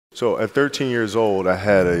So at 13 years old, I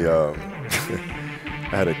had a,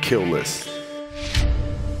 I had a kill list.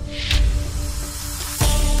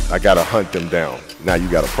 I gotta hunt them down. Now you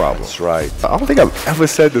got a problem. That's right. I don't think I've ever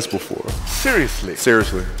said this before. Seriously.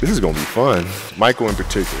 Seriously. This is gonna be fun. Michael in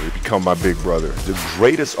particular, he become my big brother. The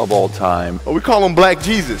greatest of all time. Oh, we call him Black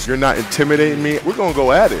Jesus. You're not intimidating me. We're gonna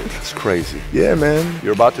go at it. It's crazy. Yeah, man.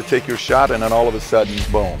 You're about to take your shot and then all of a sudden,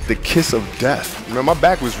 boom. The kiss of death. Man, my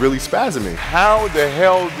back was really spasming. How the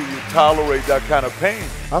hell do you tolerate that kind of pain?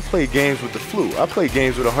 I played games with the flu. I played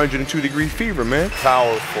games with 102-degree fever, man.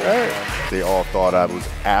 Powerful. Right. They all thought I was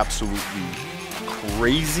absolutely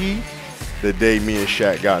crazy the day me and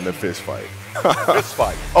Shaq got in a fist fight. Fist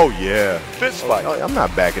fight? Oh, yeah. Fist fight? Oh, I'm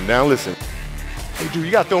not backing down. Listen, hey, dude,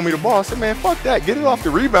 you got to throw me the ball. I said, man, fuck that. Get it off the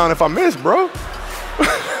rebound if I miss, bro. You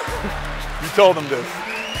told him this.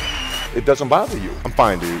 It doesn't bother you. I'm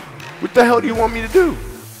fine, dude. What the hell do you want me to do?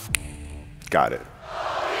 Got it.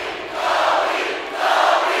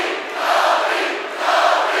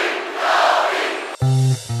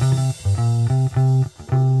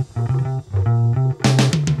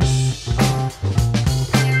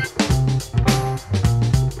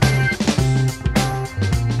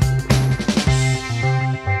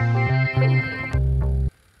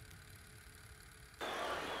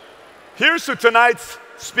 Here's who tonight's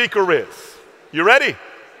speaker is. You ready?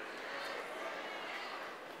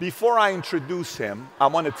 Before I introduce him, I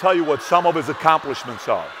want to tell you what some of his accomplishments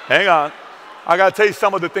are. Hang on. I got to tell you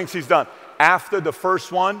some of the things he's done. After the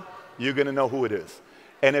first one, you're going to know who it is.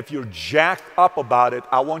 And if you're jacked up about it,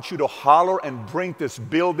 I want you to holler and bring this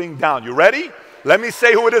building down. You ready? Let me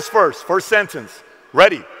say who it is first. First sentence.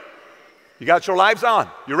 Ready? You got your lives on.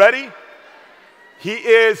 You ready? He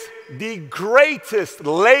is the greatest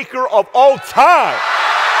Laker of all time.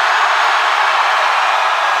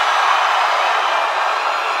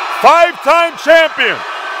 5-time champion.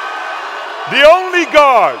 The only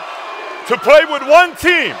guard to play with one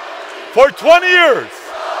team for 20 years.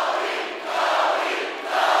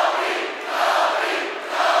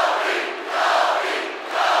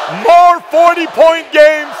 More 40-point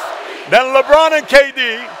games than LeBron and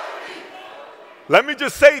KD. Let me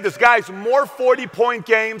just say this, guys, more 40-point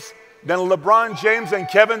games than LeBron James and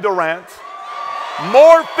Kevin Durant.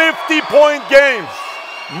 More 50-point games.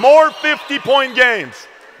 More 50-point games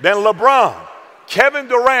than LeBron, Kevin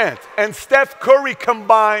Durant, and Steph Curry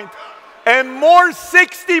combined. And more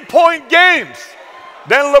 60-point games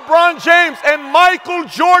than LeBron James and Michael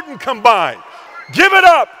Jordan combined. Give it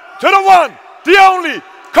up to the one, the only,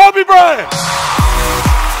 Kobe Bryant.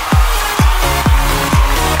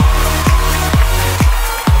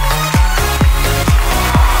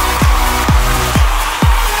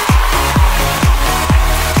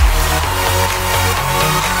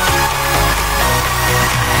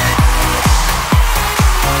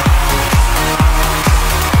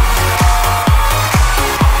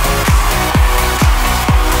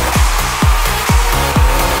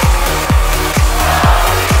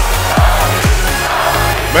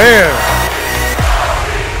 Man.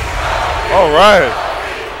 All right.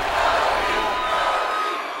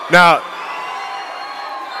 Now,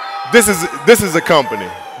 this is a company.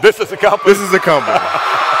 This is a company. This is a company.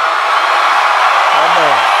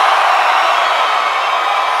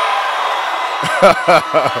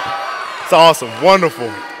 It's awesome. Wonderful.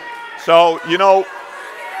 So, you know,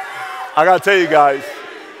 I got to tell you guys.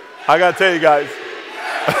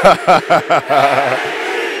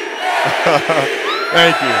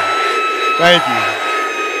 Thank you. Thank you.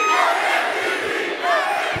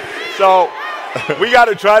 So, we got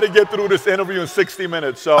to try to get through this interview in 60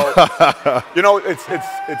 minutes. So, you know, it's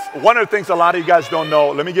one of the things a lot of you guys don't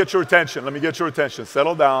know. Let me get your attention.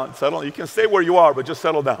 Settle down. You can stay where you are, but just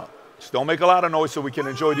settle down. Just don't make a lot of noise so we can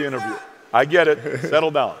enjoy the interview. I get it.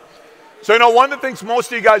 Settle down. So, you know, one of the things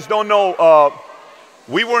most of you guys don't know,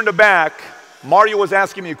 we were in the back. Mario was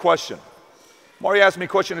asking me a question. Mario asked me a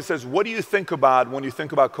question and says, what do you think about when you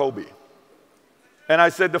think about Kobe? And I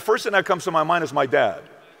said, the first thing that comes to my mind is my dad.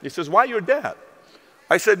 He says, why your dad?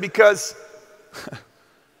 I said, because,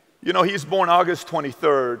 you know, he's born August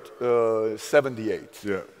 23rd, 78.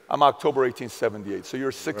 Yeah. I'm October 1878. So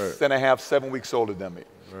you're six and a half, 7 weeks older than me.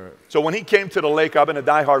 Right. So when he came to the Lake, I've been a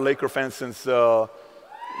diehard Laker fan since, you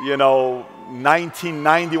know,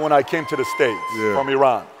 1990 when I came to the States from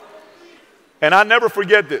Iran. And I'll never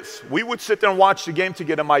forget this. We would sit there and watch the game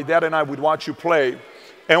together. My dad and I would watch you play.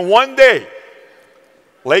 And one day,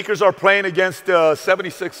 Lakers are playing against the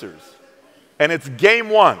 76ers. And it's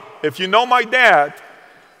game one. If you know my dad,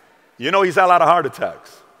 you know he's had a lot of heart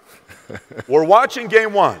attacks. We're watching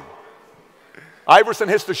game one. Iverson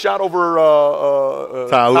hits the shot over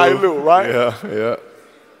Ty Lue, right? Yeah, yeah.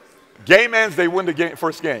 Game ends, they win the game,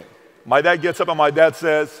 first game. My dad gets up and my dad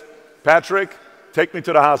says, Patrick, take me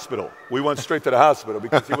to the hospital. We went straight to the hospital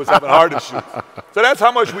because he was having heart issues. So that's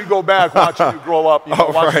how much we go back watching you grow up. You know,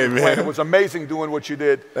 watching you play. It was amazing doing what you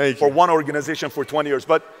did for one organization for 20 years.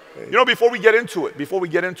 But, you know, before we get into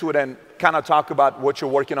it and kind of talk about what you're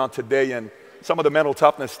working on today and some of the mental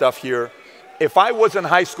toughness stuff here, if I was in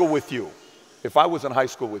high school with you,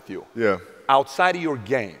 yeah, outside of your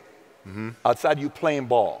game, outside of you playing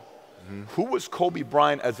ball, who was Kobe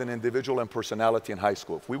Bryant as an individual and personality in high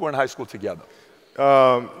school? If we were in high school together.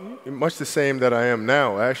 Much the same that I am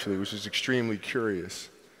now, actually, which is extremely curious.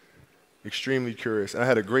 Extremely curious. I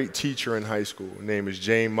had a great teacher in high school. Her name is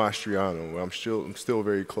Jane Mastriano, who I'm still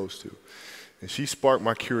very close to. And she sparked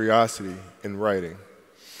my curiosity in writing.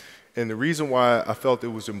 And the reason why I felt it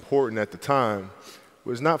was important at the time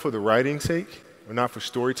was not for the writing's sake or not for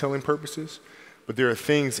storytelling purposes, but there are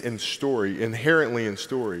things in story, inherently in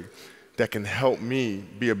story, that can help me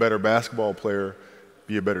be a better basketball player,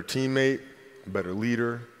 be a better teammate, a better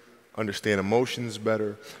leader, understand emotions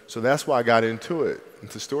better. So that's why I got into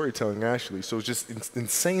storytelling, actually. So it's just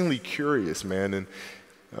insanely curious, man. And,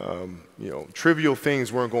 you know, trivial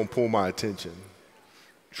things weren't going to pull my attention.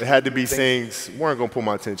 It had to be things weren't going to pull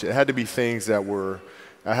my attention. It had to be things that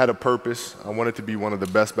I had a purpose. I wanted to be one of the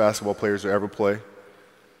best basketball players to ever play.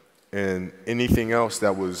 And anything else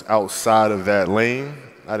that was outside of that lane,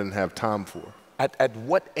 I didn't have time for. At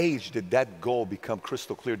what age did that goal become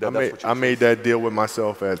crystal clear? I made that deal with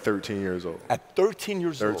myself at 13 years old. At 13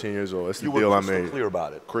 years old? 13 years old. That's the deal I made. You were crystal clear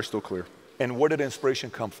about it? Crystal clear. And where did inspiration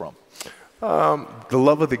come from? The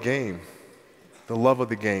love of the game. The love of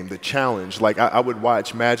the game, the challenge. Like, I would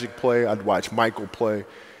watch Magic play. I'd watch Michael play.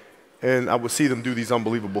 And I would see them do these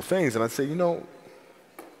unbelievable things. And I'd say, you know,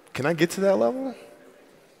 can I get to that level?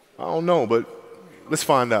 I don't know, but let's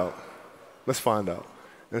find out. Let's find out.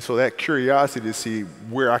 And so that curiosity to see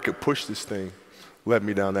where I could push this thing led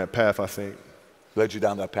me down that path, I think. Led you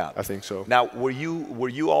down that path? I think so. Now, were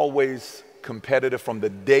you always competitive from the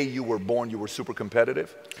day you were born? You were super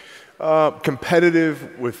competitive?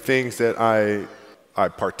 Competitive with things that I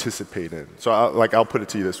participate in. So I'll put it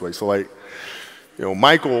to you this way. So, like, you know,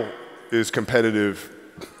 Michael is competitive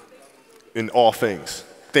in all things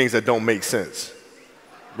that don't make sense.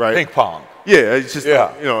 Right? Ping pong. Yeah, it's just, you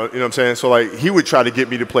know what I'm saying? So, like, he would try to get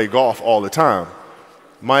me to play golf all the time.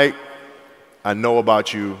 Mike, I know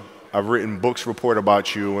about you. I've written books report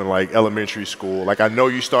about you in, like, elementary school. Like, I know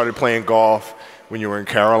you started playing golf when you were in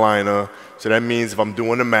Carolina. So that means if I'm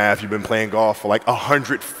doing the math, you've been playing golf for, like,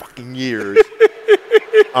 100 fucking years.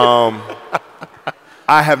 I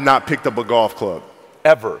have not picked up a golf club.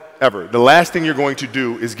 Ever? Ever. The last thing you're going to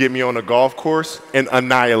do is get me on a golf course and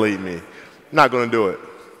annihilate me. I'm not going to do it.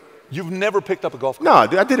 You've never picked up a golf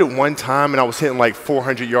club? No, I did it one time, and I was hitting like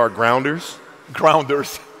 400-yard grounders.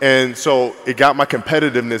 Grounders. And so it got my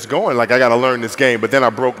competitiveness going. Like, I got to learn this game. But then I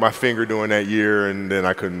broke my finger during that year, and then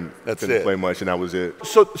I couldn't play much, and that was it.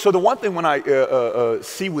 So the one thing when I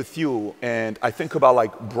see with you, and I think about,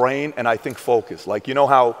 like, brain and I think focus. Like, you know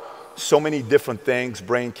how so many different things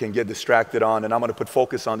brain can get distracted on, and I'm going to put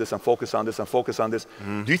focus on this and focus on this and focus on this.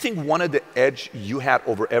 Do you think one of the edge you had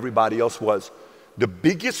over everybody else was the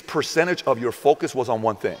biggest percentage of your focus was on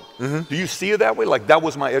one thing? Do you see it that way? Like, that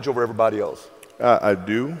was my edge over everybody else? I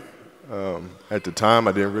do. At the time,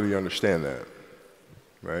 I didn't really understand that,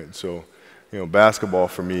 right? So, you know, basketball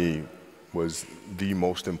for me was the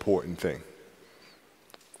most important thing.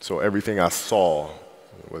 So everything I saw,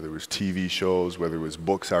 whether it was TV shows, whether it was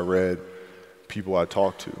books I read, people I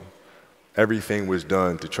talked to, everything was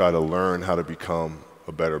done to try to learn how to become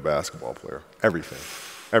a better basketball player. Everything.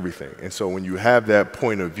 Everything. And so when you have that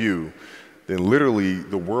point of view, then literally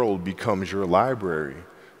the world becomes your library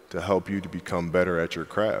to help you to become better at your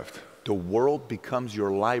craft. The world becomes your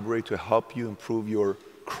library to help you improve your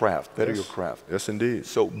craft, better your craft. Yes, indeed.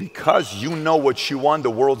 So because you know what you want, the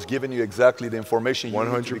world's giving you exactly the information you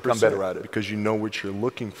need to become better at it. Because you know what you're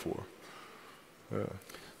looking for. Yeah.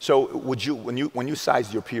 So would you, when you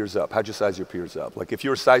size your peers up, how'd you size your peers up? Like, if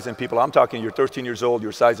you're sizing people, I'm talking you're 13 years old,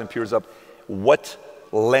 you're sizing peers up, what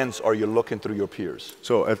lens are you looking through your peers?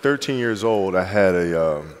 So at 13 years old, I had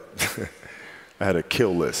a I had a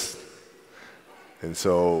kill list. And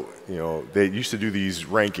so, you know, they used to do these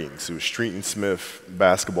rankings. It was Street and Smith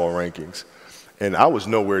basketball rankings. And I was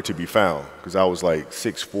nowhere to be found because I was like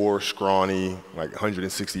 6'4", scrawny, like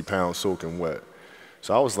 160 pounds soaking wet.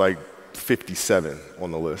 So I was like 57 on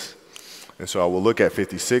the list. And so I will look at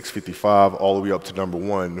 56, 55, all the way up to number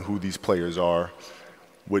 1, who these players are,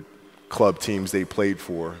 what club teams they played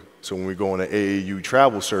for. So when we go on an AAU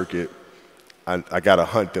travel circuit, I got to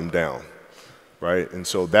hunt them down. right? And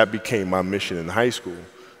so that became my mission in high school,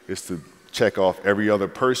 is to check off every other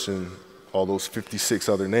person, all those 56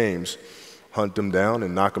 other names, hunt them down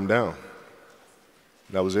and knock them down.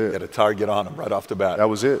 That was it. Get a target on them right off the bat. That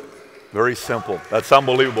was it. Very simple. That's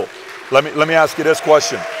unbelievable. Let me ask you this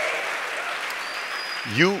question.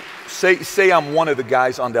 You say I'm one of the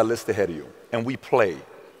guys on that list ahead of you, and we play.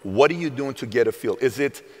 What are you doing to get a feel?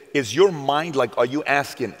 Is your mind like, are you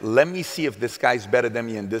asking, let me see if this guy's better than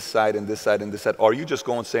me in this side and this side and this side? Or are you just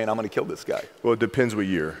going saying, I'm going to kill this guy? Well, it depends what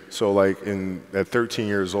year. So like at 13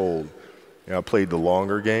 years old, I played the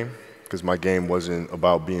longer game because my game wasn't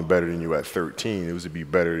about being better than you at 13. It was to be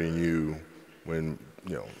better than you when,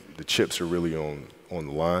 the chips are really on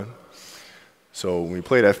the line. So when we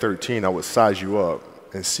played at 13, I would size you up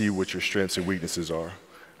and see what your strengths and weaknesses are.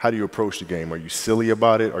 How do you approach the game? Are you silly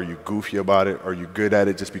about it? Are you goofy about it? Are you good at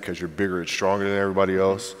it just because you're bigger and stronger than everybody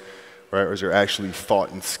else? Right? Or is there actually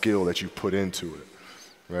thought and skill that you put into it?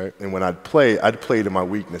 Right? And when I'd play to my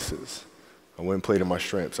weaknesses. I wouldn't play to my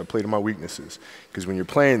strengths. I played to my weaknesses. Because when you're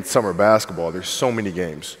playing summer basketball, there's so many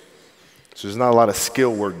games. So there's not a lot of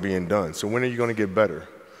skill work being done. So when are you going to get better?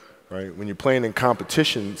 Right? When you're playing in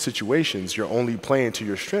competition situations, you're only playing to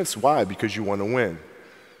your strengths. Why? Because you want to win.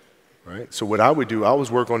 Right? So what I would do, I was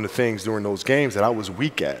work on the things during those games that I was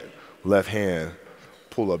weak at. Left hand,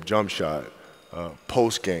 pull-up jump shot,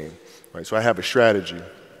 post game. Right? So I have a strategy.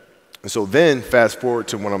 And so then fast forward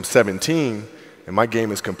to when I'm 17, and my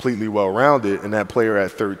game is completely well-rounded, and that player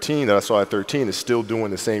at 13 that I saw at 13 is still doing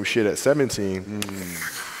the same shit at 17,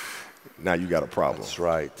 now you got a problem. That's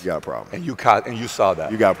right. You got a problem. And you saw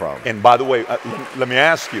that. You got a problem. And by the way, let me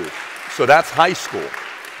ask you, so that's high school.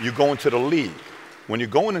 You go into the league. When you're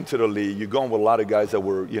going into the league, you're going with a lot of guys that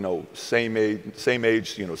were, same age,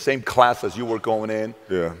 same class as you were going in.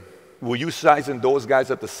 Yeah. Were you sizing those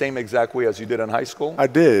guys up the same exact way as you did in high school? I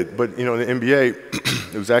did, but in the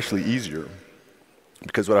NBA, it was actually easier.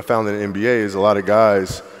 Because what I found in the NBA is a lot of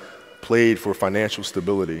guys played for financial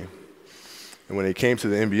stability. And when they came to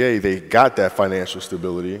the NBA, they got that financial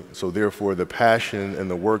stability. So therefore, the passion and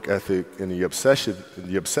the work ethic and the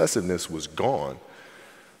obsessiveness was gone.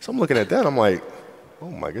 So I'm looking at that, I'm like, oh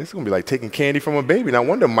my God, it's gonna be like taking candy from a baby. No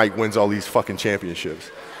wonder Mike wins all these fucking championships.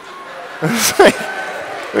 It's like,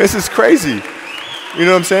 this is crazy. You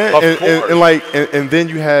know what I'm saying? And then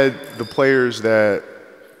you had the players that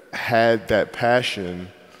had that passion,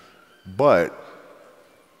 but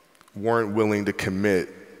weren't willing to commit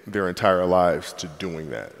their entire lives to doing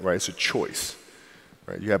that, right? It's a choice,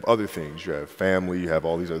 right? You have other things. You have family. You have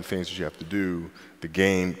all these other things that you have to do. The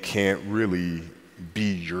game can't really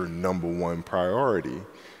be your #1 priority.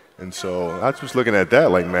 And so I was just looking at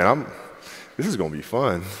that like, man, this is going to be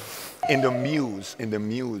fun. In the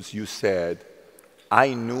Muse, you said,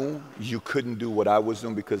 I knew you couldn't do what I was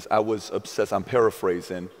doing because I was obsessed. I'm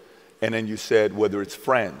paraphrasing. And then you said, whether it's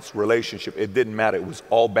friends, relationship, it didn't matter. It was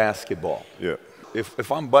all basketball. Yeah.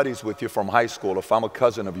 If I'm buddies with you from high school, if I'm a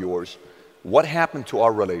cousin of yours, what happened to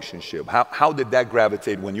our relationship? How did that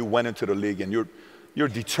gravitate when you went into the league and you're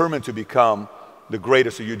determined to become the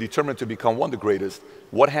greatest, or you're determined to become one of the greatest?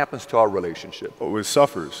 What happens to our relationship? Oh, it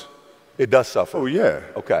suffers. It does suffer. Oh, yeah.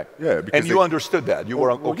 Okay. Yeah. And you understood that. You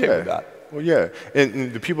were okay with that. Well, yeah.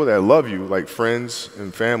 And the people that love you, like friends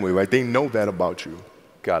and family, like they know that about you.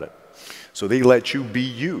 Got it. So they let you be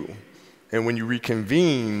you. And when you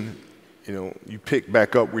reconvene, you pick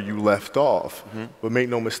back up where you left off. Mm-hmm. But make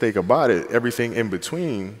no mistake about it, everything in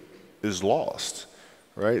between is lost,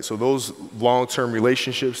 right? So those long-term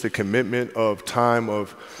relationships, the commitment of time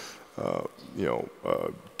of,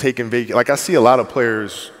 taking vacation. Like I see a lot of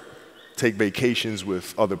players take vacations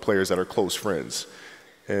with other players that are close friends.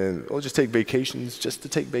 And they'll just take vacations just to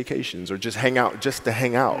take vacations, or just hang out just to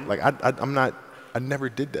hang out. Like I never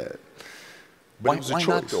did that. But it was a choice.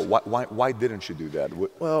 Not though? Why didn't you do that?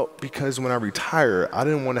 Well, because when I retire, I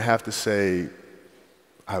didn't want to have to say,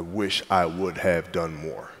 I wish I would have done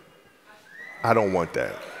more. I don't want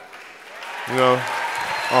that. I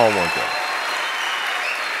don't want that.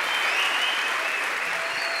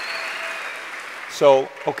 So,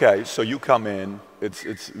 okay, so you come in.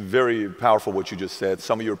 It's very powerful what you just said.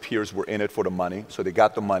 Some of your peers were in it for the money, so they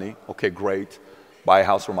got the money. Okay, great. Buy a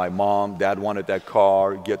house for my mom. Dad wanted that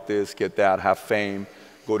car. Get this, get that, have fame,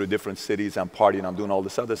 go to different cities. I'm partying. I'm doing all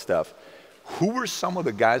this other stuff. Who were some of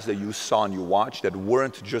the guys that you saw and you watched that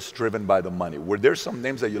weren't just driven by the money? Were there some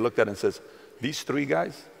names that you looked at and says, these 3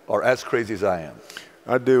 guys are as crazy as I am?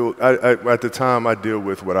 At the time, I deal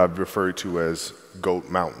with what I've referred to as Goat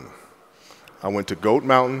Mountain. I went to Goat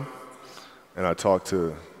Mountain, and I talked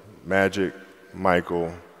to Magic,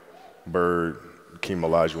 Michael, Bird, Hakeem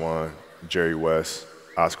Olajuwon, Jerry West,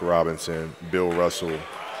 Oscar Robinson, Bill Russell.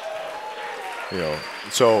 You know,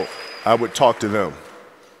 so I would talk to them.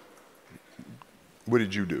 What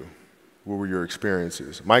did you do? What were your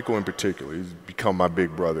experiences? Michael in particular, he's become my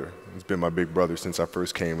big brother. He's been my big brother since I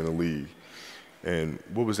first came in the league. And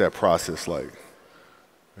what was that process like?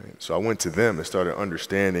 Right. So I went to them and started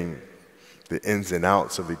understanding the ins and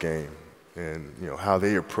outs of the game and, you know, how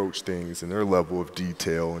they approach things and their level of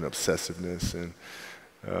detail and obsessiveness. And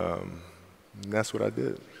that's what I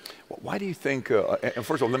did. Why do you think, and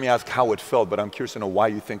first of all, let me ask how it felt, but I'm curious to know why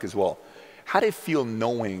you think as well. How did it feel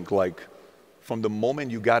knowing, like, from the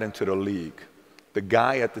moment you got into the league, the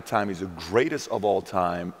guy at the time is the greatest of all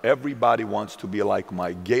time, everybody wants to be like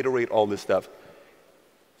Mike, Gatorade, all this stuff.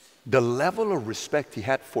 The level of respect he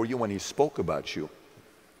had for you when he spoke about you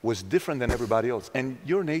was different than everybody else. And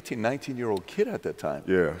you're an 18, 19-year-old kid at that time.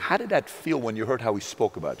 Yeah. How did that feel when you heard how he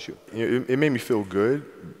spoke about you? It made me feel good,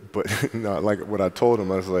 but not like what I told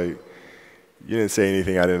him. I was like, you didn't say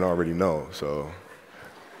anything I didn't already know, so.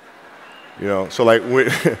 You know, so like,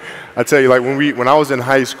 I tell you, like when I was in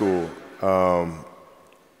high school,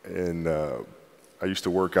 and I used to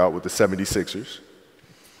work out with the 76ers,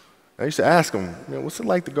 I used to ask him, you know, what's it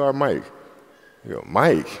like to guard Mike? You go,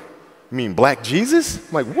 Mike? You mean Black Jesus?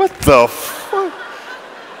 I'm like, what the fuck?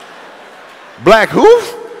 Black who?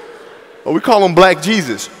 Oh, we call him Black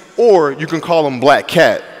Jesus. Or you can call him Black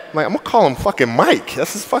Cat. I'm like, I'm gonna call him fucking Mike.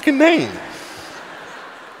 That's his fucking name.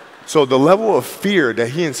 So the level of fear that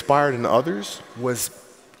he inspired in others was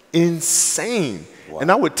insane. Wow.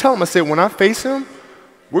 And I would tell him, I said, when I face him,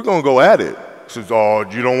 we're gonna go at it. He says, oh,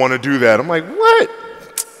 you don't wanna do that. I'm like, what?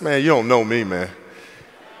 Man, you don't know me, man.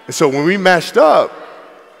 And so when we matched up,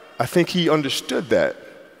 I think he understood that.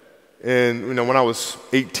 And you know, when I was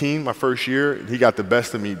 18, my first year, he got the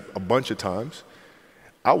best of me a bunch of times.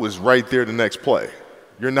 I was right there the next play.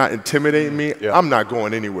 You're not intimidating me, yeah. I'm not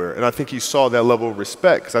going anywhere. And I think he saw that level of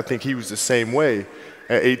respect because I think he was the same way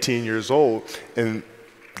at 18 years old. And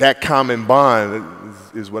that common bond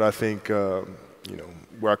is what I think, you know,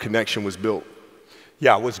 where our connection was built.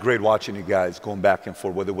 Yeah, it was great watching you guys going back and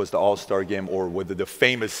forth, whether it was the All-Star game or whether the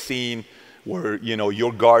famous scene where, you know,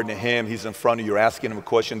 you're guarding him, he's in front of you, you're asking him a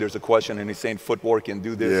question, there's a question, and he's saying footwork and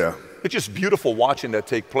do this. Yeah. It's just beautiful watching that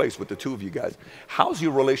take place with the two of you guys. How's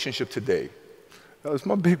your relationship today? That was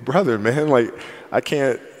my big brother, man. Like, I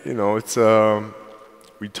can't, you know, it's,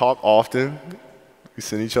 we talk often. We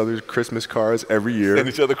send each other Christmas cards every year. Send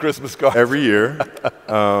each other Christmas cards. Every year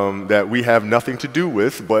that we have nothing to do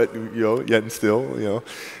with, but, you know, yet and still, you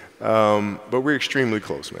know. But we're extremely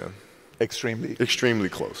close, man. Extremely? Extremely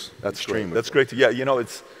close. That's extremely great. That's great. Yeah, you know,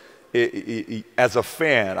 it's, as a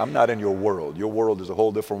fan, I'm not in your world. Your world is a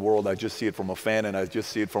whole different world. I just see it from a fan, and I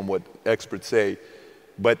just see it from what experts say.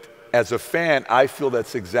 But as a fan, I feel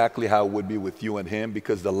that's exactly how it would be with you and him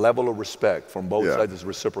because the level of respect from both sides is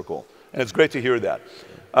reciprocal. And it's great to hear that.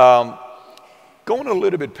 Going a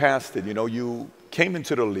little bit past it, you know, you came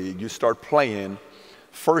into the league, you start playing.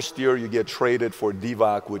 First year, you get traded for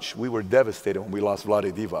Divac, which we were devastated when we lost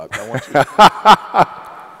Vlade Divac. I want you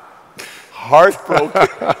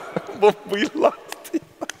heartbroken when we lost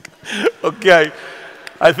Divac. Okay.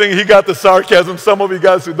 I think he got the sarcasm. Some of you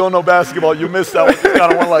guys who don't know basketball, you missed that one. You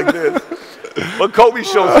kind of went like this. But Kobe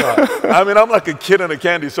shows up. I mean, I'm like a kid in a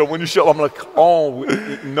candy. So when you show up, I'm like, oh,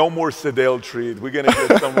 no more Sedale treat. We're going to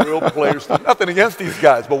get some real players. Nothing against these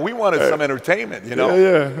guys, but we wanted some entertainment, you know?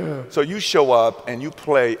 Yeah. So you show up and you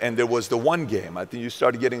play, and there was the one game. I think you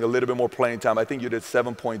started getting a little bit more playing time. I think you did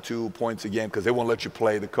 7.2 points a game because they won't let you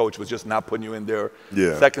play. The coach was just not putting you in there.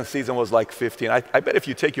 Yeah. Second season was like 15. I bet if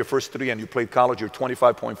you take your first three and you played college, your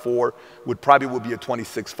 25.4 would be a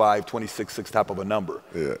 26.5, 26.6 type of a number.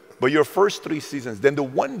 Yeah. But your first 3 seasons, then the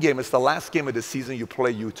one game, it's the last game of the season, you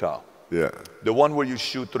play Utah. Yeah. The one where you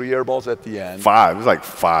shoot 3 air balls at the end. 5, it was like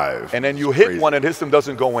 5. And then you hit one and his team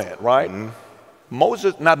doesn't go in, right? Mm-hmm.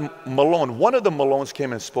 Moses, not Malone, one of the Malones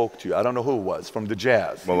came and spoke to you. I don't know who it was, from the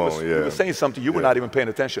Jazz. Malone, he was saying something, you were not even paying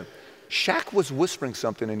attention. Shaq was whispering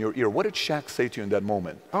something in your ear. What did Shaq say to you in that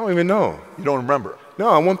moment? I don't even know. You don't remember? No,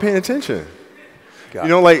 I wasn't paying attention. Got you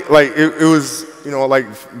know, like it was, you know,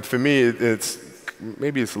 like for me, it's,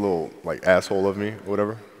 maybe it's a little like asshole of me or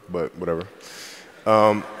whatever, but whatever.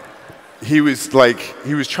 He was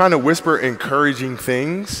trying to whisper encouraging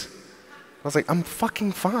things. I was like, I'm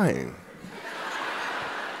fucking fine.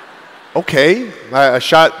 Okay, I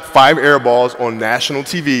shot 5 air balls on national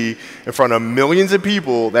TV in front of millions of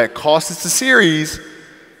people that cost us the series,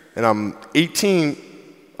 and I'm 18,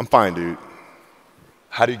 I'm fine, dude.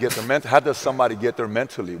 How do you get there how does somebody get there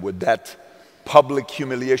mentally with that public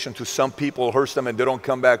humiliation to some people, hurts them, and they don't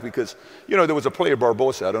come back because, you know, there was a player,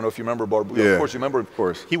 Barbosa. I don't know if you remember Barbosa. Yeah, of course, you remember. Of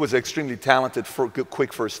course. He was extremely talented for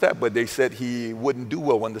quick first step, but they said he wouldn't do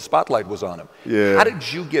well when the spotlight was on him. Yeah. How did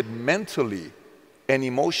you get mentally and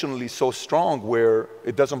emotionally so strong where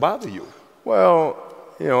it doesn't bother you? Well,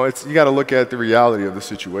 you know, you got to look at the reality of the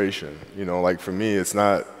situation. You know, like for me, it's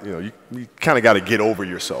not, you know, you kind of got to get over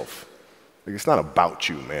yourself. Like, it's not about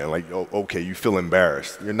you, man. Like, oh, okay, you feel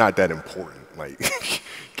embarrassed. You're not that important. Like,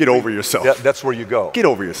 get over yourself. That's where you go. Get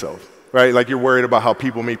over yourself, right? Like, you're worried about how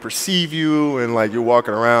people may perceive you, and like you're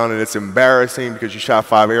walking around and it's embarrassing because you shot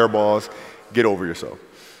 5 air balls. Get over yourself,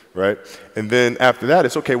 right? And then after that,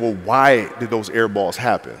 it's okay, well, why did those air balls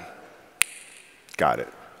happen? Got it.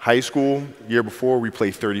 High school, year before, we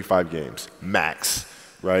played 35 games, max,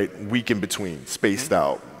 right? Week in between, spaced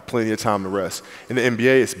out. Plenty of time to rest. In the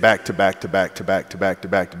NBA, it's back to back to back to back to back to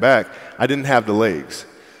back to back. I didn't have the legs.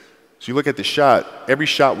 So you look at the shot, every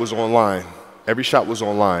shot was online. Every shot was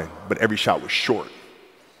online, but every shot was short.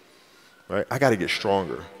 Right? I got to get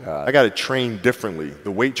stronger. I got to train differently.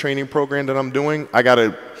 The weight training program that I'm doing, I got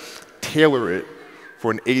to tailor it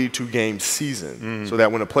for an 82-game season so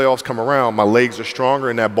that when the playoffs come around, my legs are stronger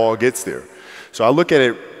and that ball gets there. So I look at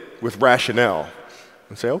it with rationale.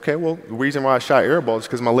 And say, okay, well, the reason why I shot air balls is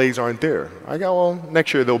because my legs aren't there. I go, well,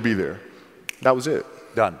 next year they'll be there. That was it.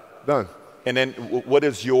 Done. Done. And then what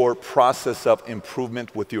is your process of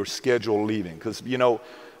improvement with your schedule leaving? Because, you know,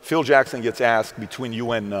 Phil Jackson gets asked between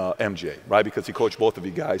you and MJ, right? Because he coached both of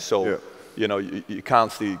you guys. So, yeah. You know, you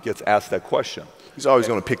constantly gets asked that question. He's always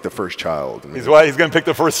going to pick the first child. He's going to pick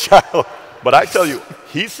the first child. But I tell you,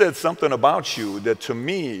 he said something about you that to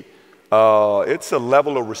me, it's a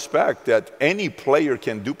level of respect that any player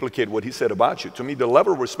can duplicate what he said about you. To me, the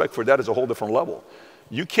level of respect for that is a whole different level.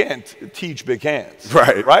 You can't teach big hands.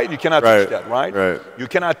 Right. Right? You cannot teach that, right? Right. You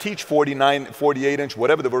cannot teach 49, 48-inch,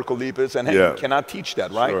 whatever the vertical leap is, and you cannot teach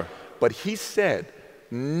that, right? Sure. But he said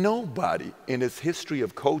nobody in his history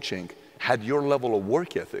of coaching had your level of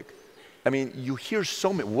work ethic. I mean, you hear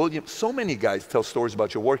so many guys tell stories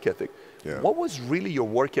about your work ethic. Yeah. What was really your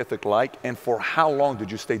work ethic like, and for how long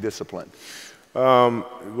did you stay disciplined?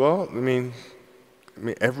 Well, I mean,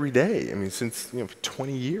 every day. I mean, since, you know, for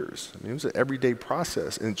 20 years. I mean, it was an everyday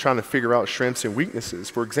process and trying to figure out strengths and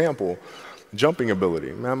weaknesses. For example, jumping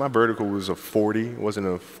ability. Man, my vertical was a 40. It wasn't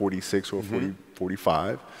a 46 or a 40,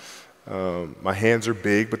 45. My hands are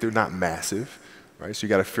big, but they're not massive. Right? So you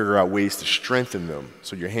got to figure out ways to strengthen them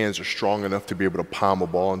so your hands are strong enough to be able to palm a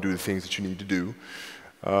ball and do the things that you need to do.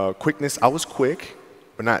 Quickness, I was quick,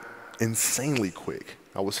 but not insanely quick.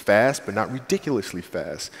 I was fast, but not ridiculously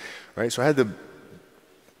fast, right? So I had to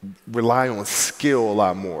rely on skill a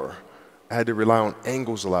lot more. I had to rely on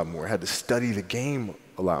angles a lot more. I had to study the game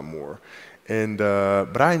a lot more. And,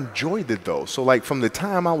 but I enjoyed it though. So like from the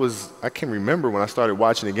time I can remember when I started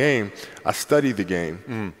watching the game, I studied the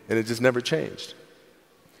game and it just never changed.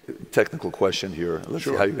 Technical question here. Let's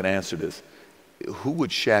see how you can answer this. Who would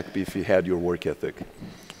Shaq be if he had your work ethic?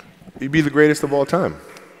 He'd be the greatest of all time.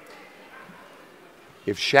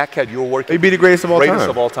 If Shaq had your work ethic, he'd be the greatest of all time. Greatest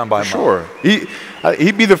of all time by a mile. Sure.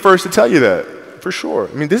 He'd be the first to tell you that, for sure.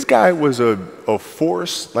 I mean, this guy was a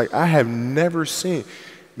force like I have never seen.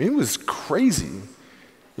 I mean, it was crazy.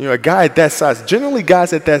 You know, a guy at that size, generally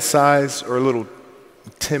guys at that size are a little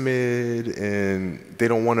timid and they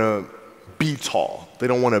don't want to be tall. They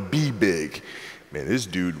don't want to be big. Man, this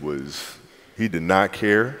dude he did not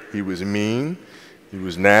care. He was mean. He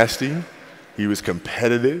was nasty. He was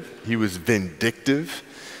competitive. He was vindictive.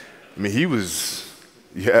 I mean,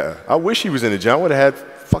 I wish he was in the gym. I would have had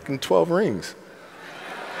fucking 12 rings.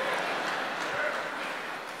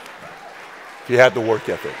 If he had the work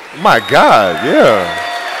ethic. My God,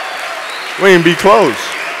 yeah. We ain't be close.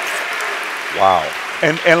 Wow.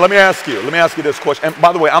 And let me ask you this question. And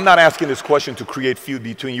by the way, I'm not asking this question to create feud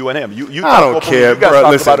between you and him. I don't care, bro.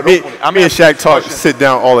 Listen, me and Shaq sit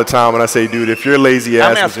down all the time, and I say, dude, if your lazy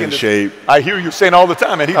ass was in shape. I hear you saying all the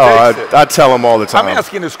time, and he takes it. I tell him all the time. I'm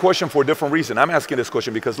asking this question for a different reason. I'm asking this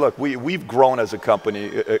question because, look, we've grown as a company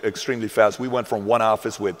extremely fast. We went from one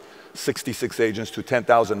office with 66 agents to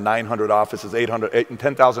 10,900 offices,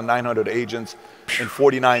 10,900 agents in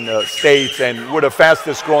 49 states, and we're the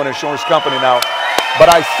fastest growing insurance company now. But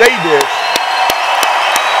I say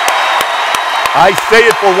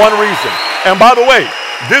it for one reason. And by the way,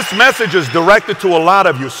 this message is directed to a lot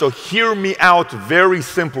of you, so hear me out very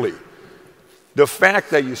simply. The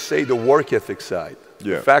fact that you say the work ethic side,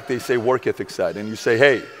 the fact that you say work ethic side, and you say,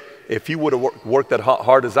 hey, if he would have worked that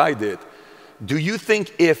hard as I did, do you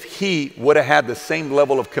think if he would have had the same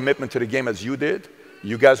level of commitment to the game as you did,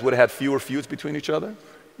 you guys would have had fewer feuds between each other?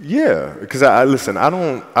 Yeah, because I listen. I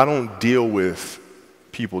don't deal with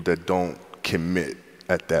people that don't commit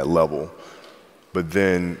at that level, but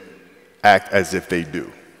then act as if they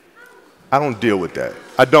do. I don't deal with that.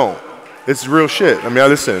 I don't. It's real shit. I mean, I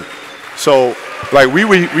listen. So, like, we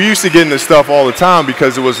used to get into stuff all the time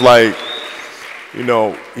because it was like, you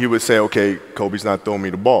know, he would say, okay, Kobe's not throwing me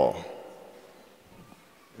the ball.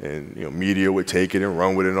 And, you know, media would take it and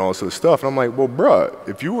run with it and all this other stuff. And I'm like, well, bruh,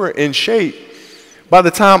 if you were in shape, by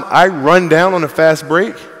the time I run down on a fast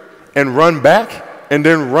break and run back and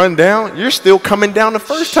then run down, you're still coming down the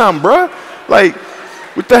first time, bruh. Like,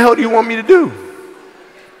 what the hell do you want me to do?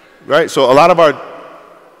 Right? So a lot of our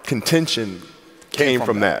contention came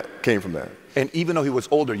from that. And even though he was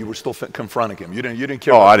older, you were still confronting him. You didn't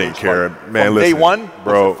care. Oh, I didn't care, man. From listen, day one,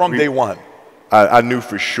 bro. From day one. I knew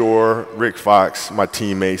for sure. Rick Fox, my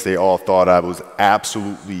teammates, they all thought I was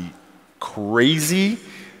absolutely crazy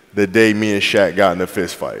the day me and Shaq got in a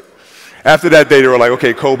fist fight. After that day, they were like,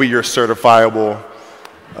 "Okay, Kobe, you're certifiable."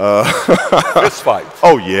 Fist fight.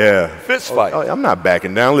 Oh yeah, fist fight. Oh, I'm not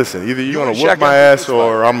backing down. Listen, either you're gonna whoop my ass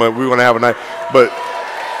or we're gonna have a night. But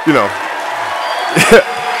you know,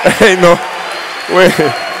 ain't no way.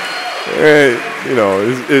 You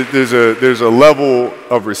know, there's a level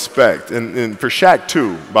of respect, and for Shaq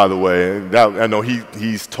too. By the way, I know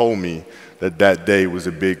he's told me that day was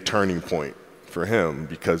a big turning point for him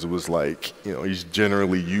because it was like, you know, he's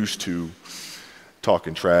generally used to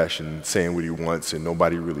talking trash and saying what he wants and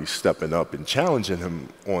nobody really stepping up and challenging him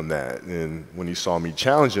on that. And when he saw me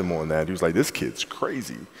challenge him on that, he was like, this kid's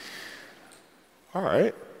crazy. All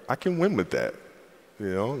right, I can win with that.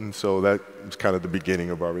 You know, and so that was kind of the beginning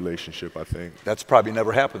of our relationship, I think. That's probably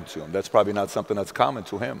never happened to him. That's probably not something that's common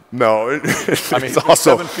to him. No, I mean, he's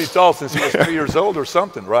also 7 feet tall since he was 3 years old or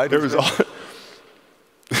something, right?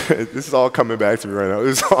 This is all coming back to me right now.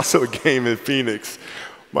 There's also a game in Phoenix.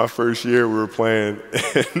 My first year we were playing,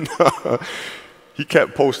 and he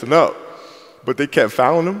kept posting up, but they kept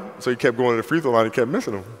fouling him, so he kept going to the free throw line and kept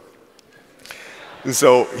missing them. And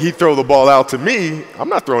so he'd throw the ball out to me. I'm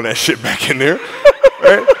not throwing that shit back in there,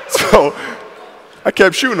 right? So I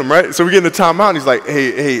kept shooting him, right? So we get in the timeout, and he's like,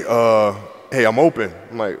 hey, I'm open.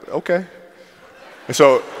 I'm like, okay. And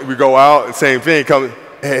so we go out, and same thing,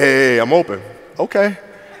 hey, I'm open. Okay.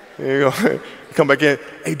 There you go. Come back in.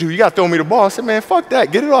 Hey, dude, you got to throw me the ball. I said, man, fuck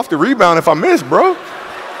that. Get it off the rebound if I miss, bro.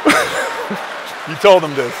 You told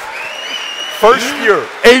him this. First year.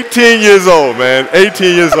 18 years old, man.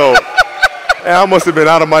 18 years old. And I must have been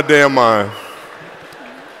out of my damn mind.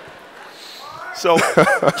 So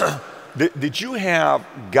did you have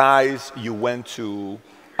guys you went to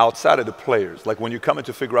outside of the players? Like when you're coming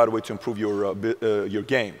to figure out a way to improve your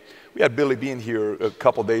game. We had Billy Bean here a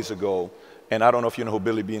couple days ago. And I don't know if you know who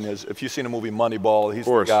Billy Bean is. If you've seen the movie Moneyball, he's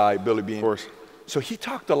the guy, Billy Bean. Of course. So he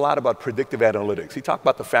talked a lot about predictive analytics. He talked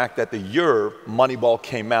about the fact that the year Moneyball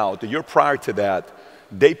came out, the year prior to that,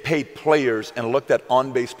 they paid players and looked at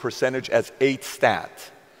on-base percentage as 8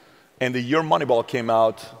 stat. And the year Moneyball came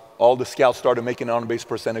out, all the scouts started making on-base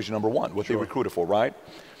percentage number 1, what they recruited for, right?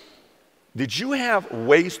 Did you have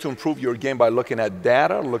ways to improve your game by looking at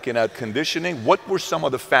data, looking at conditioning? What were some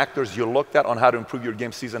of the factors you looked at on how to improve your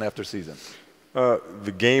game season after season?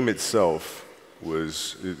 The game itself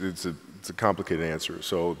it's a complicated answer.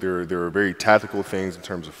 So there are very tactical things in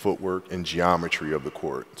terms of footwork and geometry of the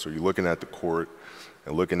court. So you're looking at the court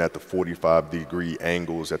and looking at the 45-degree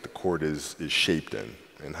angles that the court is shaped in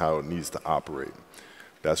and how it needs to operate.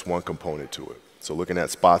 That's one component to it. So looking at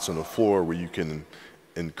spots on the floor where you can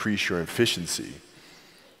increase your efficiency,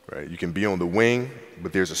 right? You can be on the wing,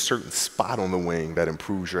 but there's a certain spot on the wing that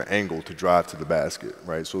improves your angle to drive to the basket,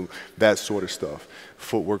 right? So that sort of stuff.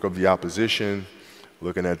 Footwork of the opposition,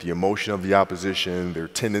 looking at the emotion of the opposition, their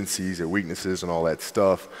tendencies, their weaknesses, and all that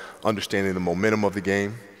stuff. Understanding the momentum of the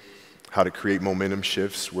game, how to create momentum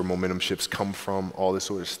shifts, where momentum shifts come from, all this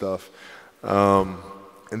sort of stuff.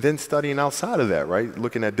 And then studying outside of that, right?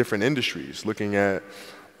 Looking at different industries, looking at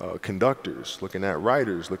conductors, looking at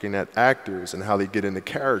writers, looking at actors and how they get into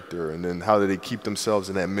character, and then how do they keep themselves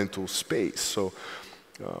in that mental space. So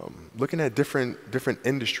looking at different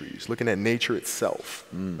industries, looking at nature itself,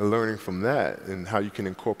 and learning from that and how you can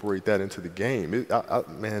incorporate that into the game.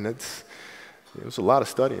 Man, it was a lot of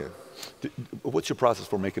studying. What's your process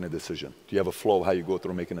for making a decision? Do you have a flow of how you go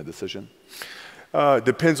through making a decision?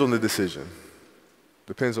 Depends on the decision.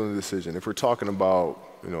 Depends on the decision. If we're talking about,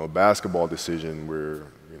 a basketball decision where,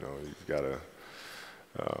 you've got to,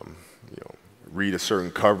 read a certain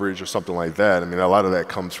coverage or something like that, I mean, a lot of that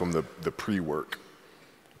comes from the pre-work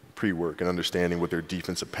and understanding what their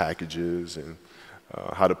defensive package is and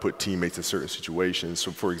how to put teammates in certain situations.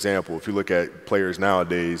 So, for example, if you look at players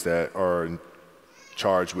nowadays that are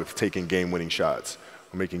charged with taking game-winning shots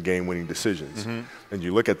or making game-winning decisions, and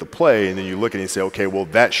you look at the play, and then you look at it and say, okay, well,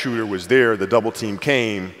 that shooter was there, the double team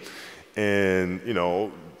came, and, you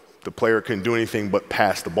know, the player couldn't do anything but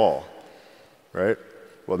pass the ball, right?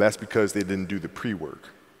 Well, that's because they didn't do the pre-work,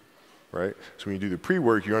 right? So when you do the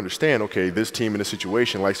pre-work, you understand, okay, this team in this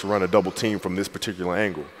situation likes to run a double team from this particular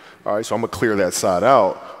angle. All right, so I'm going to clear that side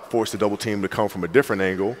out, force the double team to come from a different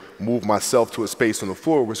angle, move myself to a space on the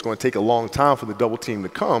floor where it's going to take a long time for the double team to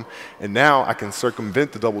come, and now I can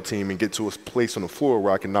circumvent the double team and get to a place on the floor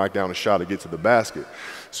where I can knock down a shot or get to the basket.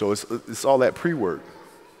 So it's all that pre-work.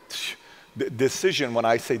 Decision, when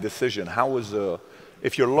I say decision, how is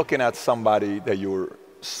if you're looking at somebody that you're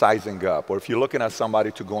sizing up, or if you're looking at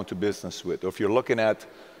somebody to go into business with, or if you're looking at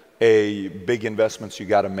a big investments you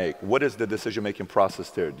got to make, what is the decision-making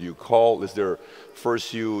process there? Do you call, is there,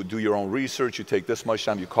 first you do your own research, you take this much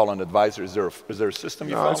time, you call an advisor, is there a system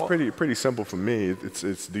you follow? It's pretty simple for me.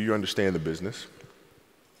 It's do you understand the business?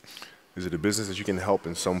 Is it a business that you can help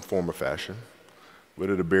in some form or fashion?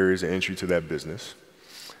 What are the barriers of entry to that business?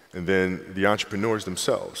 And then the entrepreneurs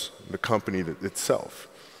themselves, the company itself,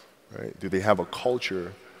 right? Do they have a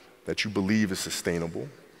culture that you believe is sustainable?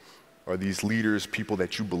 Are these leaders people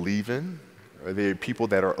that you believe in? Are they people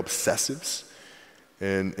that are obsessives?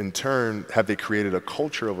 And in turn, have they created a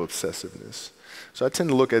culture of obsessiveness? So I tend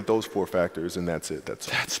to look at those 4 factors, and that's it.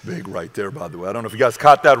 That's big right there, by the way. I don't know if you guys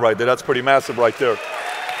caught that right there. That's pretty massive right there.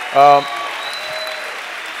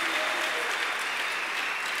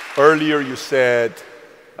 Earlier you said,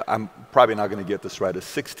 I'm probably not going to get this right, a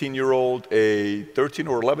 16-year-old, a 13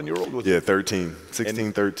 or 11-year-old? Yeah, 13.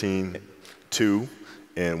 16, 13, 2,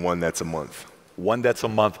 and 1 that's a month. 1 that's a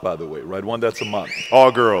month, by the way, right? 1 that's a month.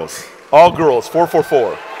 All girls. All girls,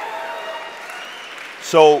 444.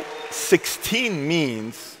 So 16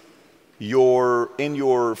 means you're in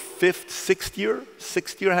your 5th,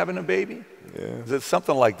 6th year having a baby? Yeah. Is it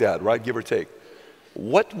something like that, right, give or take?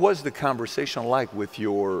 What was the conversation like with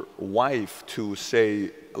your wife to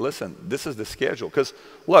say, listen, this is the schedule? Because,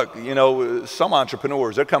 look, you know, some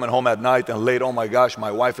entrepreneurs, they're coming home at night and late, oh my gosh, my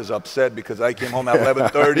wife is upset because I came home at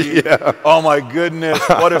 11:30. Yeah. Oh my goodness,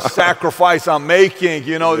 what a sacrifice I'm making.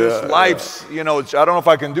 You know, this life's, you know, I don't know if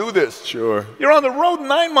I can do this. Sure. You're on the road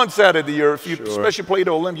 9 months out of the year. If you especially played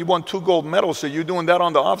the Olympics, you won 2 gold medals, so you're doing that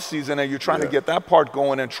on the off season and you're trying to get that part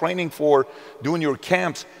going and training for doing your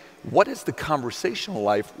camps. What is the conversational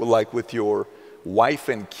life like with your wife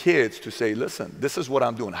and kids to say, listen, this is what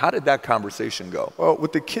I'm doing? How did that conversation go? Well,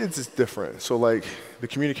 with the kids, it's different. So, like, the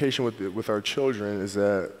communication with our children is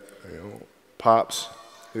that, you know, Pops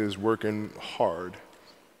is working hard.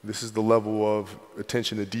 This is the level of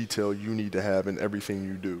attention to detail you need to have in everything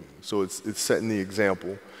you do. So it's setting the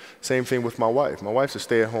example. Same thing with my wife. My wife's a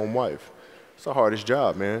stay-at-home wife. It's the hardest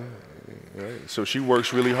job, man. Right? So she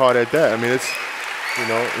works really hard at that. I mean, it's, you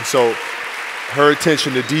know, and so her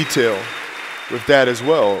attention to detail with that as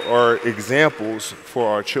well are examples for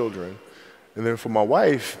our children. And then for my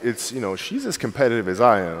wife, it's, you know, she's as competitive as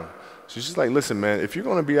I am. So she's like, listen, man, if you're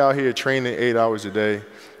going to be out here training 8 hours a day,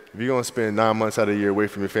 if you're going to spend 9 months out of the year away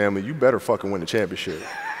from your family, you better fucking win the championship.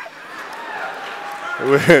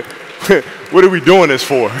 What are we doing this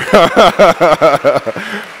for?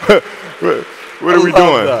 What are we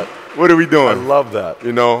doing? That. What are we doing? I love that.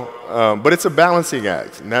 You know, but it's a balancing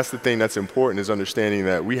act, and that's the thing that's important, is understanding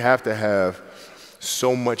that we have to have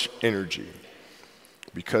so much energy.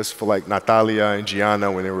 Because for like Natalia and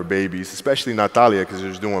Gianna when they were babies, especially Natalia because she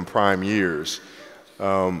was doing prime years,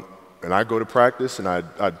 and I go to practice and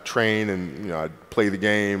I'd train and, you know, I'd play the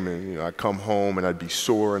game and, you know, I'd come home and I'd be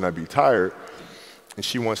sore and I'd be tired. And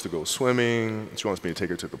she wants to go swimming, she wants me to take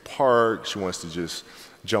her to the park, she wants to just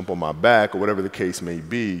jump on my back or whatever the case may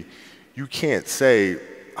be. You can't say,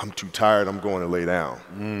 I'm too tired, I'm going to lay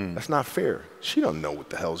down. That's not fair. She don't know what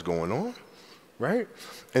the hell's going on, right?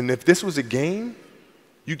 And if this was a game,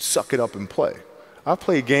 you'd suck it up and play. I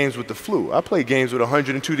play games with the flu. I play games with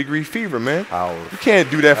 102-degree fever, man. Powerful. You can't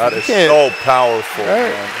do that. That is so powerful,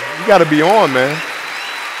 right? man. You got to be on, man.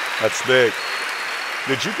 That's big.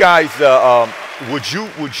 Did you guys,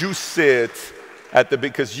 would you sit at the,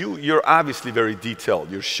 because you're obviously very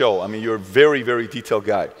detailed, your show. I mean, you're a very, very detailed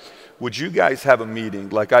guy. Would you guys have a meeting,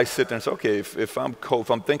 like I sit there and say, okay, if I'm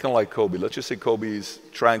thinking like Kobe, let's just say Kobe's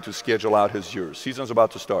trying to schedule out his year, season's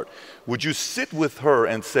about to start. Would you sit with her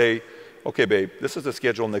and say, okay, babe, this is the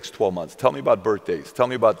schedule next 12 months. Tell me about birthdays. Tell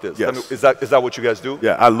me about this. Yes. Is that what you guys do?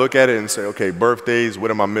 Yeah, I look at it and say, okay, birthdays, what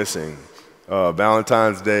am I missing?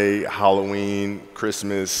 Valentine's Day, Halloween,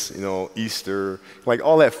 Christmas, Easter, like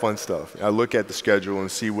all that fun stuff. I look at the schedule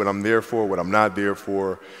and see what I'm there for, what I'm not there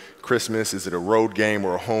for. Christmas, is it a road game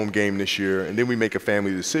or a home game this year? And then we make a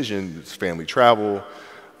family decision. It's family travel.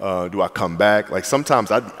 Do I come back? Like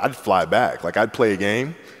sometimes I'd fly back. Like I'd play a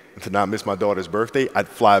game, and to not miss my daughter's birthday, I'd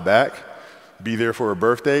fly back, be there for her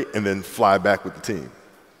birthday, and then fly back with the team,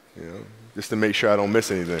 just to make sure I don't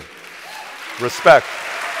miss anything. Respect.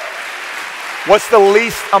 What's the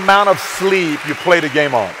least amount of sleep you played a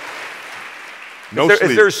game on? No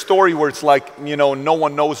sleep. Is there a story where it's like, no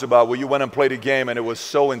one knows about, where you went and played a game and it was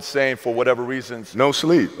so insane for whatever reasons? No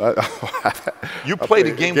sleep. You played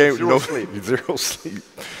a game with zero sleep. Zero sleep.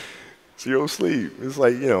 Zero sleep. It's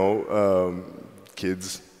like,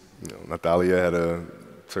 kids, Natalia had a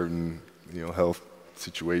certain, health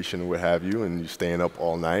situation or what have you, and you're staying up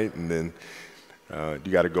all night, and then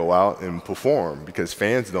you got to go out and perform because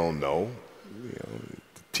fans don't know.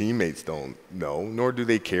 Teammates don't know, nor do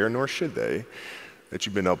they care, nor should they, that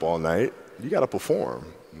you've been up all night. You got to perform,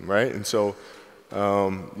 right? And so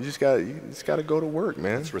you just got to go to work,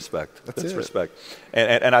 man. That's respect. That's respect.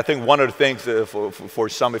 And I think one of the things for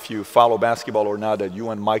some, if you follow basketball or not, that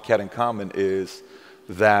you and Mike had in common is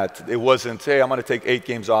that it wasn't, hey, I'm going to take 8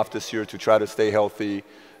 games off this year to try to stay healthy.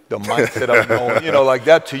 The mindset of knowing, like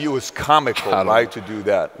that to you is comical, right, to do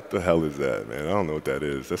that. What the hell is that, man? I don't know what that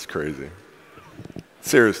is. That's crazy.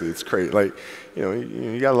 Seriously, it's crazy. Like,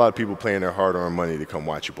 you got a lot of people paying their hard-earned money to come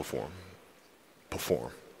watch you perform. Perform.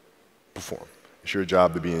 It's your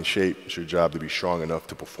job to be in shape. It's your job to be strong enough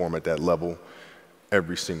to perform at that level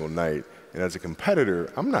every single night. And as a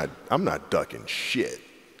competitor, I'm not ducking shit.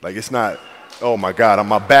 Like, it's not, oh my God,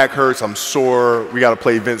 my back hurts, I'm sore. We got to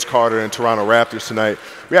play Vince Carter and Toronto Raptors tonight.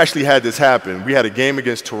 We actually had this happen. We had a game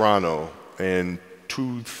against Toronto in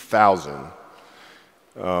 2000.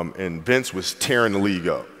 And Vince was tearing the league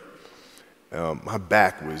up. My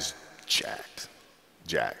back was jacked.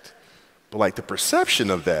 But like the perception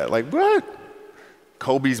of that, like what?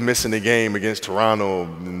 Kobe's missing the game against Toronto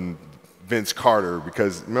and Vince Carter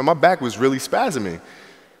because my back was really spasming.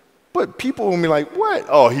 But people will be like, what?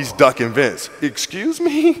 Oh, he's ducking Vince. Excuse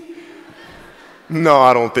me? No,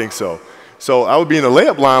 I don't think so. So I would be in the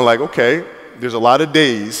layup line like, okay, there's a lot of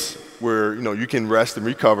days where you can rest and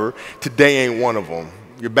recover. Today ain't one of them.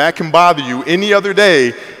 Your back can bother you any other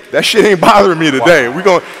day. That shit ain't bothering me today.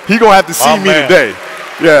 Wow. He gonna have to see me today.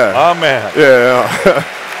 Yeah. Man. Yeah.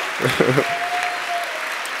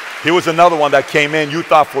 He was another one that came in. You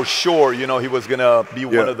thought for sure, he was gonna be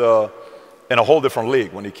one of the in a whole different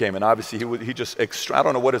league when he came in. Obviously, he just I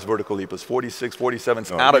don't know what his vertical leap is. 46, 47.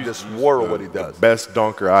 It's out of this world what he does. The best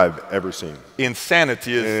dunker I've ever seen.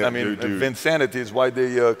 Insanity is. Vinsanity is why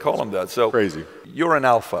they call him that. So crazy. You're an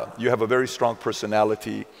alpha. You have a very strong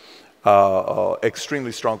personality,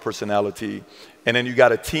 extremely strong personality. And then you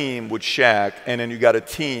got a team with Shaq, and then you got a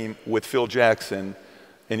team with Phil Jackson,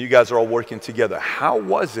 and you guys are all working together. How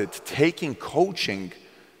was it taking coaching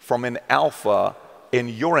from an alpha and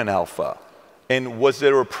you're an alpha? And was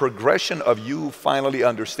there a progression of you finally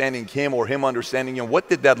understanding him or him understanding you? What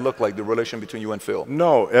did that look like, the relation between you and Phil?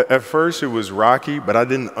 No, at first it was rocky, but I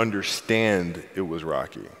didn't understand it was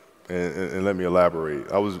rocky. And let me elaborate.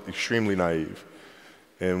 I was extremely naive.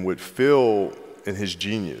 And with Phil and his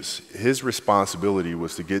genius, his responsibility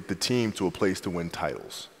was to get the team to a place to win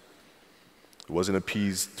titles. It wasn't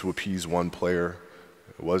to appease one player.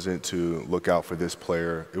 It wasn't to look out for this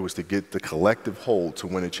player. It was to get the collective whole to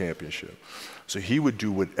win a championship. So he would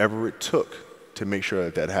do whatever it took to make sure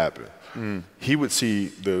that happened. He would see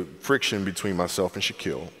the friction between myself and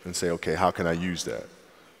Shaquille and say, okay, how can I use that?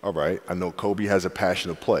 All right, I know Kobe has a passion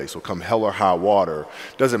to play, so come hell or high water,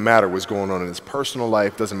 doesn't matter what's going on in his personal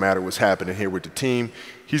life, doesn't matter what's happening here with the team,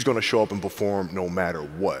 he's gonna show up and perform no matter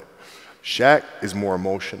what. Shaq is more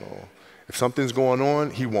emotional. If something's going on,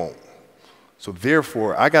 he won't. So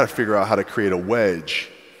therefore, I gotta figure out how to create a wedge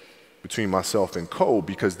between myself and Kobe,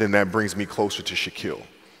 because then that brings me closer to Shaquille.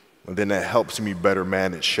 And then that helps me better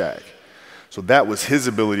manage Shaq. So that was his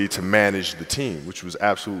ability to manage the team, which was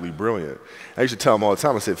absolutely brilliant. I used to tell him all the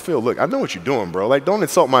time, I said, Phil, look, I know what you're doing, bro. Like, don't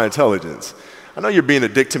insult my intelligence. I know you're being a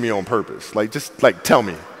dick to me on purpose. Like, just, like, tell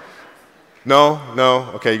me. No?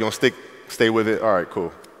 Okay, you're gonna stay with it? All right,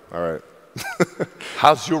 cool. All right.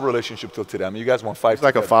 How's your relationship till today? I mean, you guys won 5 It's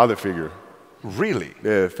like a father figure. Really?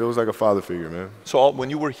 Yeah, it feels like a father figure, man. So when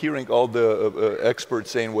you were hearing all the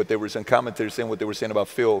experts saying what they were saying, commentators saying what they were saying about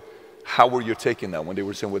Phil, how were you taking that when they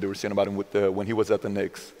were saying what they were saying about him when he was at the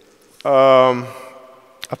Knicks? I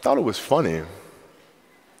thought it was funny.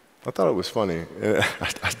 And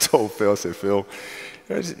I told Phil, I said, Phil,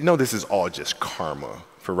 this is all just karma.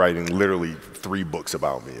 for writing literally 3 books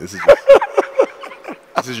about me. This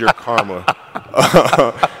is your karma.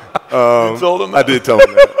 You told him that? I did tell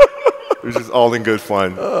him that. It was just all in good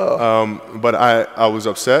fun. But I was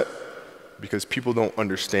upset because people don't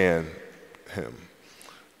understand him.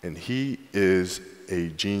 And he is a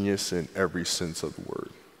genius in every sense of the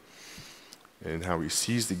word. And how he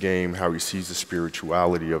sees the game, how he sees the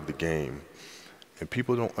spirituality of the game. And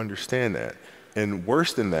people don't understand that. And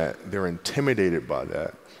worse than that, they're intimidated by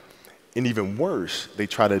that. And even worse, they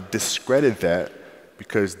try to discredit that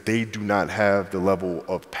because they do not have the level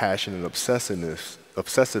of passion and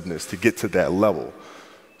obsessiveness to get to that level.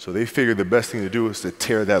 So they figure the best thing to do is to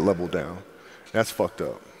tear that level down. That's fucked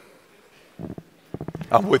up.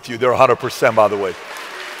 I'm with you. They're 100%, by the way.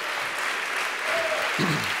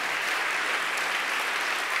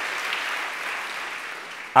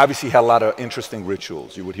 Obviously, he had a lot of interesting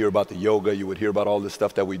rituals. You would hear about the yoga. You would hear about all the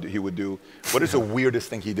stuff that he would do. What is the weirdest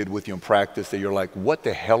thing he did with you in practice that you're like, what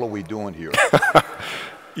the hell are we doing here?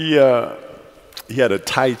 He had a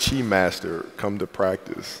Tai Chi master come to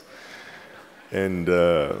practice. And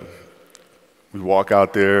we walk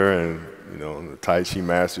out there, and the Tai Chi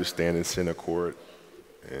master standing in center court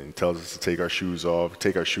and tells us to take our shoes off.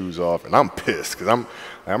 Take our shoes off, and I'm pissed because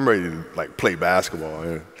I'm ready to play basketball.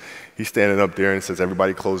 And he's standing up there and says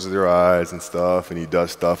everybody closes their eyes and stuff, and he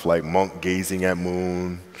does stuff like monk gazing at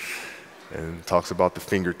moon, and talks about the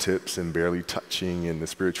fingertips and barely touching and the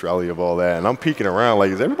spirituality of all that. And I'm peeking around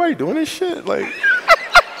like, is everybody doing this shit? Like,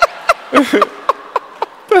 what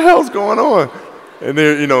the hell's going on? And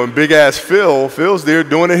there, and big ass Phil's there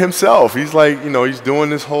doing it himself. He's like, he's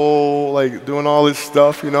doing this whole, doing all this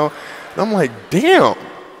stuff, And I'm like, damn,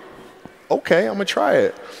 okay, I'm gonna try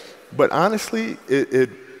it. But honestly,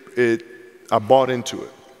 I bought into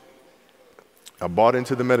it. I bought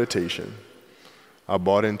into the meditation. I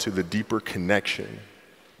bought into the deeper connection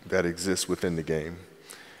that exists within the game.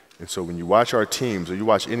 And so when you watch our teams, or you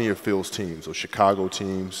watch any of Phil's teams, or Chicago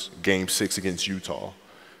teams, Game 6 against Utah,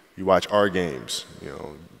 you watch our games,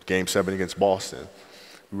 Game 7 against Boston,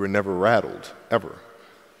 we were never rattled, ever,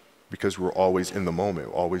 because we were always in the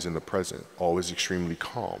moment, always in the present, always extremely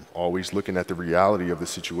calm, always looking at the reality of the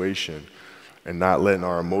situation and not letting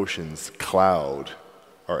our emotions cloud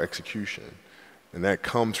our execution. And that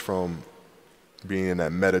comes from being in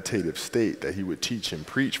that meditative state that he would teach and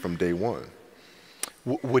preach from day one.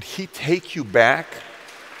 Would he take you back?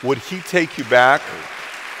 Would he take you back?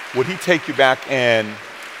 Would he take you back and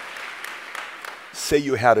say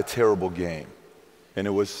you had a terrible game and it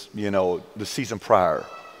was, the season prior?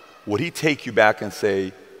 Would he take you back and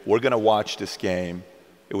say, we're going to watch this game.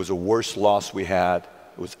 It was the worst loss we had.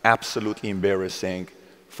 It was absolutely embarrassing,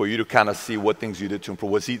 for you to kind of see what things you did to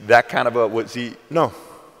improve? Was he that kind of No.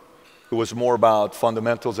 It was more about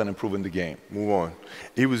fundamentals and improving the game. Move on.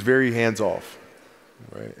 He was very hands-off,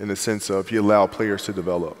 right? In the sense of he allowed players to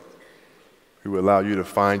develop. He would allow you to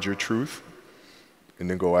find your truth and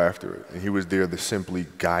then go after it. And he was there to simply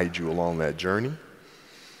guide you along that journey,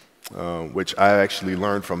 which I actually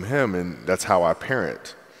learned from him, and that's how I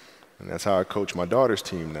parent. And that's how I coach my daughter's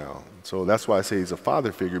team now. So that's why I say he's a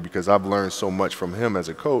father figure, because I've learned so much from him as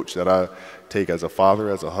a coach that I take as a father,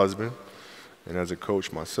 as a husband, and as a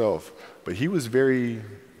coach myself. But he was very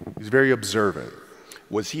observant.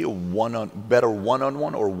 Was he better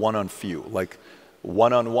one-on-one or one-on-few? Like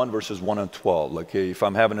one-on-one versus one-on-12? Like if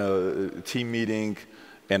I'm having a team meeting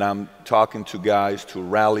and I'm talking to guys to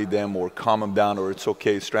rally them or calm them down, or it's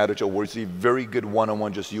okay strategy, or was he very good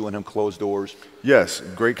one-on-one, just you and him, closed doors? Yes,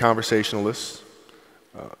 great conversationalist,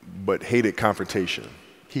 but hated confrontation.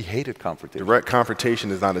 He hated confrontation. Direct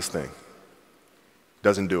confrontation is not his thing.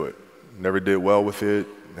 Doesn't do it. Never did well with it.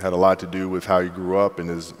 It had a lot to do with how he grew up and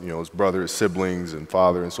his brother, his siblings, and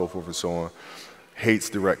father, and so forth and so on. Hates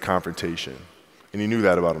direct confrontation, and he knew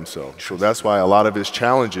that about himself. So that's why a lot of his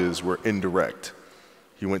challenges were indirect.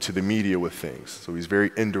 He went to the media with things, so he's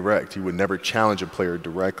very indirect. He would never challenge a player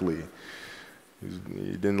directly.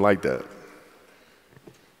 He didn't like that.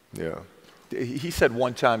 Yeah. He said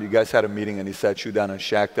one time you guys had a meeting and he sat you down and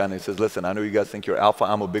Shaq down and he says, listen, I know you guys think you're alpha.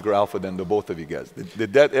 I'm a bigger alpha than the both of you guys.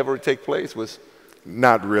 Did that ever take place?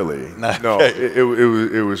 Not really. No, okay.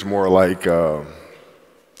 it was more like,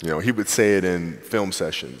 he would say it in film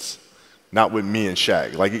sessions, not with me and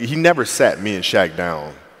Shaq. Like, he never sat me and Shaq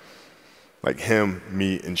down. Like him,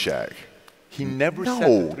 me, and Shaq. He never sat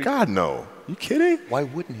No, God, no. You kidding? Why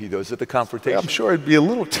wouldn't he, though? Is it the confrontation? I'm sure it'd be a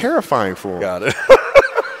little terrifying for him. Got it.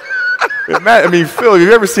 I mean, Phil, you've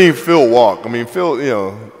ever seen Phil walk? I mean, Phil,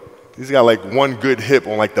 he's got like one good hip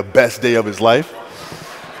on like the best day of his life.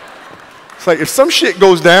 It's like if some shit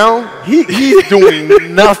goes down, he's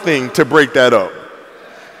doing nothing to break that up.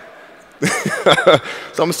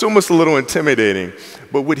 So I'm assuming it's a little intimidating.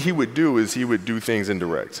 But what he would do is he would do things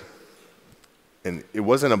indirect. And it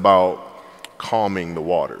wasn't about calming the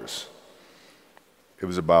waters. It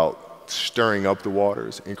was about stirring up the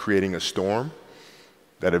waters and creating a storm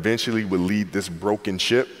that eventually would lead this broken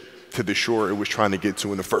ship to the shore it was trying to get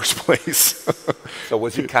to in the first place. So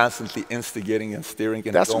was he constantly instigating and steering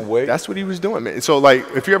in his own way? That's what he was doing, man. So, like,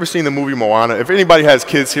 if you ever seen the movie Moana, if anybody has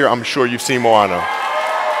kids here, I'm sure you've seen Moana.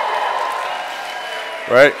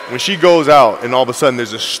 Right? When she goes out and all of a sudden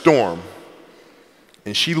there's a storm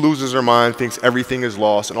and she loses her mind, thinks everything is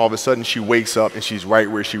lost, and all of a sudden she wakes up and she's right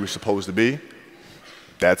where she was supposed to be,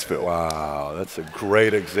 that's Phil. Wow, that's a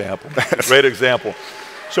great example. Great example.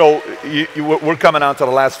 So we're coming on to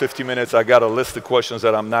the last 50 minutes. I got a list of questions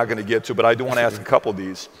that I'm not going to get to, but I do want to ask a couple of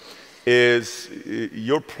these.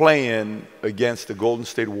 You're playing against the Golden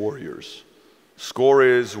State Warriors. Score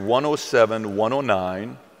is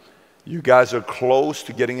 107-109. You guys are close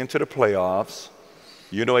to getting into the playoffs.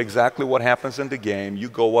 You know exactly what happens in the game. You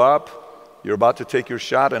go up, you're about to take your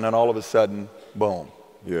shot, and then all of a sudden, boom,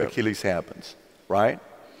 Achilles happens, right?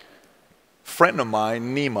 Friend of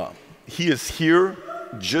mine, Nima, he is here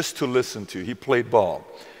just to listen to. He played ball.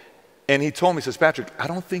 And he told me, he says, Patrick, I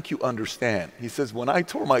don't think you understand. He says, when I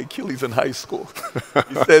tore my Achilles in high school,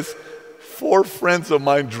 he says, 4 friends of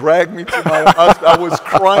mine dragged me to my hospital. I was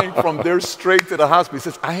crying from there straight to the hospital. He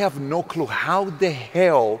says, I have no clue how the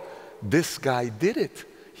hell this guy did it.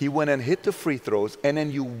 He went and hit the free throws, and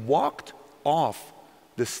then you walked off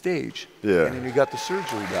the stage, and then you got the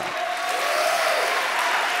surgery done.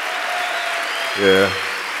 Yeah.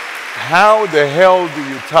 How the hell do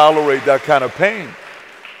you tolerate that kind of pain?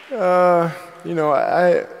 You know,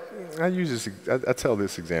 I use this. I tell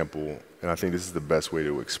this example, and I think this is the best way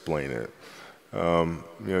to explain it. You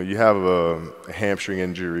know, you have a hamstring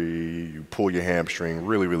injury. You pull your hamstring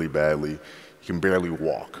really, really badly. You can barely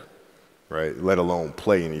walk, right? Let alone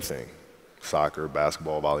play anything, soccer,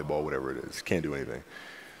 basketball, volleyball, whatever it is. Can't do anything.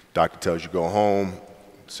 Doctor tells you go home,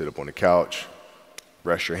 sit up on the couch,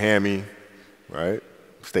 rest your hammy, right?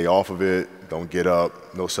 Stay off of it, don't get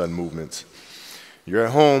up, no sudden movements. You're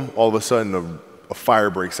at home, all of a sudden a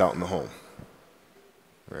fire breaks out in the home,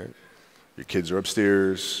 right? Your kids are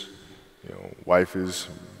upstairs, you know, wife is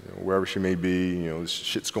wherever she may be, you know,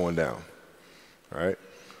 shit's going down, right?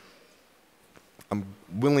 I'm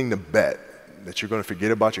willing to bet that you're gonna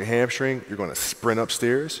forget about your hamstring, you're gonna sprint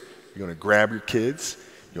upstairs, you're gonna grab your kids,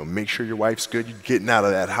 you're gonna make sure your wife's good, you're getting out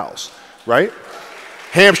of that house, right?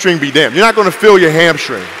 Hamstring be damned. You're not going to feel your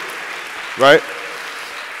hamstring, right?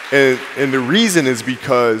 And the reason is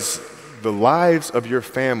because the lives of your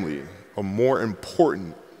family are more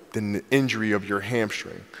important than the injury of your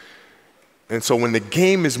hamstring. And so when the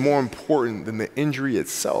game is more important than the injury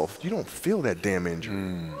itself, you don't feel that damn injury.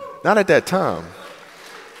 Not at that time.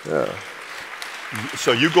 Yeah.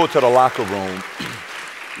 So you go to the locker room.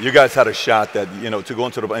 You guys had a shot that, you know, to go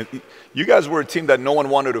into the – you guys were a team that no one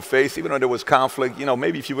wanted to face, even though there was conflict. You know,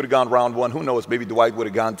 maybe if you would have gone round one, who knows? Maybe Dwight would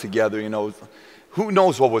have gone together, you know. Who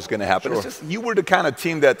knows what was going to happen? It's just you were the kind of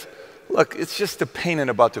team that, look, it's just a pain in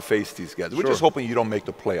about to face these guys. We're just hoping you don't make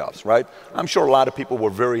the playoffs, right? I'm sure a lot of people were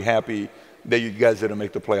very happy that you guys didn't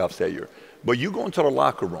make the playoffs that year. But you go into the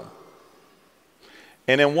locker room,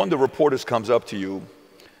 and then one of the reporters comes up to you,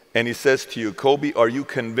 and he says to you, Kobe, are you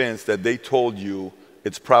convinced that they told you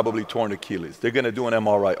it's probably torn Achilles? They're going to do an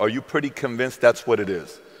MRI. Are you pretty convinced that's what it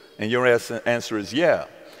is? And your answer is yeah.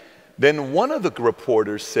 Then one of the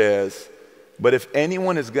reporters says, but if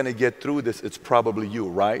anyone is going to get through this, it's probably you,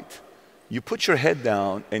 right? You put your head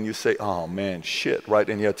down and you say, oh, man, shit, right?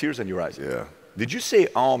 And you have tears in your eyes. Yeah. Did you say,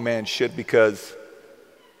 oh, man, shit, because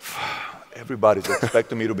everybody's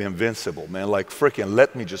expecting me to be invincible, man? Like, freaking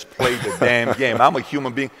let me just play the damn game. I'm a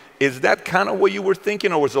human being. Is that kind of what you were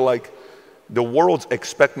thinking, or was it like, the world's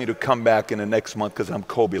expect me to come back in the next month because I'm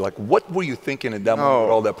Kobe? Like, what were you thinking in that moment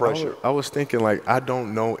with all that pressure? I was thinking, like, I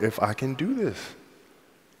don't know if I can do this.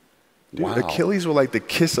 Dude, wow. Achilles were like the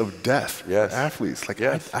kiss of death for athletes. Like,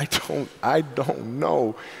 I don't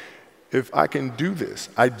know if I can do this.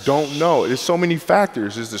 I don't know. There's so many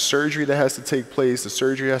factors. There's the surgery that has to take place. The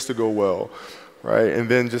surgery has to go well, right? And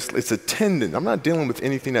then just, it's a tendon. I'm not dealing with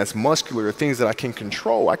anything that's muscular or things that I can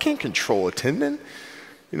control. I can't control a tendon.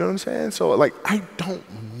 You know what I'm saying? So, like, I don't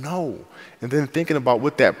know. And then thinking about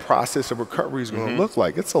what that process of recovery is going to look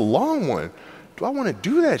like. It's a long one. Do I want to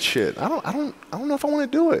do that shit? I don't know if I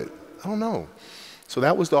want to do it. I don't know. So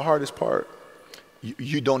that was the hardest part.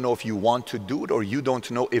 You don't know if you want to do it, or you don't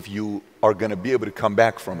know if you are going to be able to come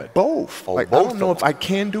back from it? Both. Oh, like, both. I don't know if I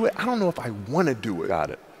can do it. I don't know if I want to do it. Got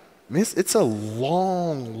it. I mean, it's a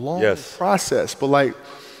long process. But, like,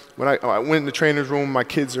 when I went in the trainer's room, my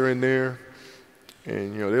kids are in there,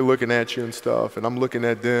 and, you know, they're looking at you and stuff, and I'm looking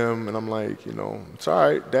at them, and I'm like, you know, it's all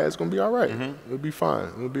right. Dad's going to be all right. It'll be fine.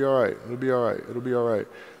 It'll be all right. It'll be all right. It'll be all right.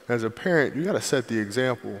 As a parent, you got to set the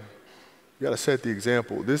example. You got to set the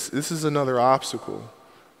example. This is another obstacle.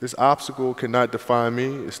 This obstacle cannot define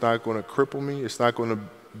me. It's not going to cripple me. It's not going to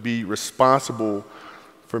be responsible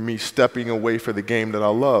for me stepping away for the game that I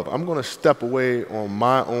love. I'm going to step away on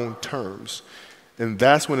my own terms. And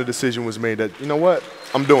that's when the decision was made that, you know what,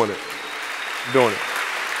 I'm doing it. I'm doing it.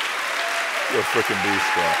 You're a freaking beast,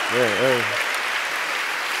 bro. Yeah, hey.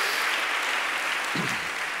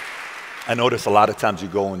 I notice a lot of times you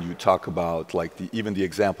go and you talk about, like, even the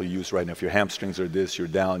example you use right now, if your hamstrings are this, you're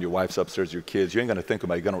down, your wife's upstairs, your kids, you ain't gonna think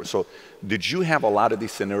about it. So did you have a lot of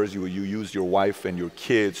these scenarios where you used your wife and your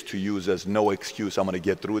kids to use as no excuse, I'm gonna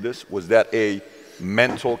get through this? Was that a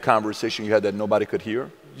mental conversation you had that nobody could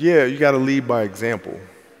hear? Yeah, you gotta lead by example.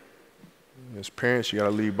 As parents, you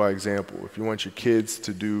gotta lead by example. If you want your kids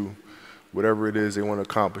to do whatever it is they want to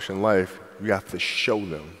accomplish in life, you have to show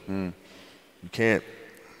them. You can't.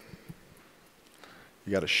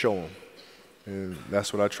 You got to show them. And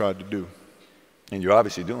that's what I tried to do. And you're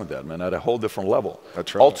obviously doing that, man, at a whole different level.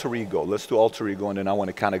 That's right. Alter ego. Let's do alter ego, and then I want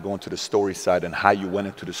to kind of go into the story side and how you went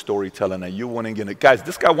into the storytelling. And you went in it. Guys,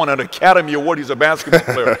 this guy won an Academy Award. He's a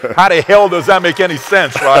basketball player. How the hell does that make any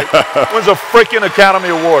sense, right? Wins a freaking Academy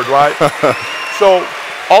Award, right? So,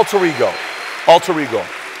 alter ego. Alter ego.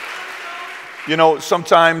 You know,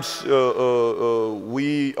 sometimes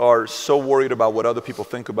we are so worried about what other people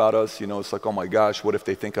think about us. You know, it's like, oh my gosh, what if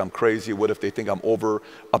they think I'm crazy? What if they think I'm over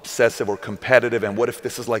obsessive or competitive? And what if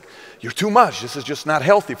this is like, you're too much? This is just not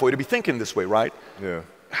healthy for you to be thinking this way, right? Yeah.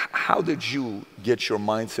 How did you get your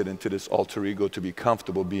mindset into this alter ego to be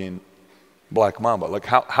comfortable being Black Mamba? Like,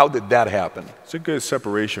 how did that happen? It's a good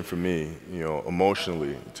separation for me, you know,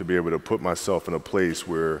 emotionally, to be able to put myself in a place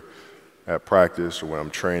where at practice or when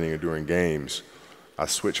I'm training or during games, I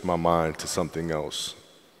switch my mind to something else.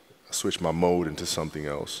 I switch my mode into something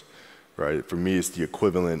else, right? For me, it's the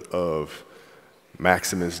equivalent of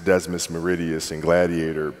Maximus Decimus Meridius in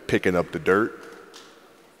Gladiator picking up the dirt,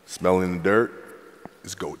 smelling the dirt.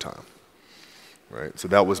 It's go time, right? So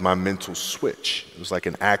that was my mental switch. It was like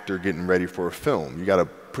an actor getting ready for a film. You got to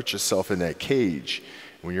put yourself in that cage.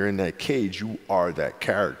 When you're in that cage, you are that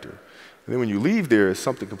character. And then when you leave there, it's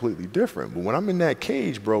something completely different. But when I'm in that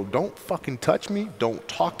cage, bro, don't fucking touch me. Don't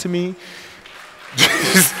talk to me.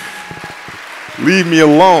 Just leave me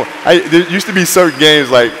alone. There used to be certain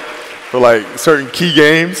games, like, for like certain key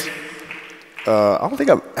games. I don't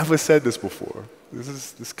think I've ever said this before.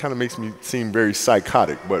 This kind of makes me seem very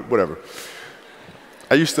psychotic, but whatever.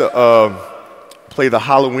 I used to play the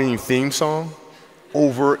Halloween theme song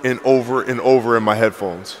over and over and over in my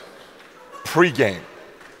headphones. Pre-game.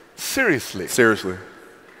 Seriously? Seriously.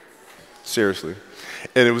 Seriously.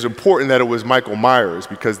 And it was important that it was Michael Myers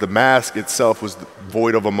because the mask itself was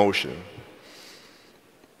void of emotion.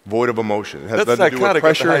 Void of emotion. It has nothing to do with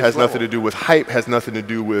pressure, it has nothing to do with hype, has nothing to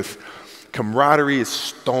do with camaraderie. It's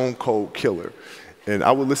stone cold killer. And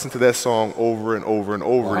I would listen to that song over and over and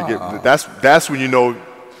over. Wow. That's when you know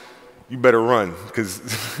you better run, because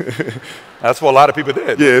that's what a lot of people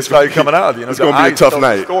did. Yeah, it's like coming out. You know, it's going to be a tough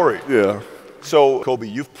night. Story. Yeah. So, Kobe,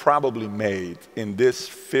 you've probably made in this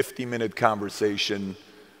 50-minute conversation,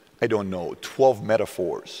 I don't know, 12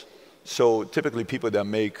 metaphors. So typically people that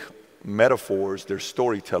make metaphors, they're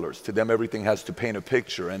storytellers. To them, everything has to paint a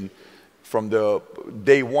picture. And from the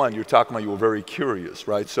day one, you're talking about you were very curious,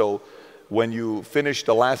 right? So when you finished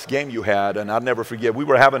the last game you had, and I'll never forget, we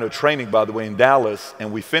were having a training, by the way, in Dallas,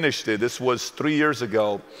 and we finished it. This was 3 years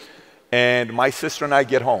ago. And my sister and I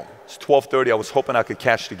get home. It's 12:30. I was hoping I could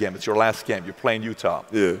catch the game. It's your last game. You're playing Utah.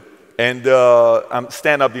 Yeah. And I'm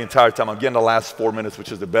standing up the entire time. I'm getting the last 4 minutes,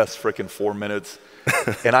 which is the best freaking 4 minutes.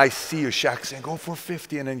 And I see you, Shaq, saying, go for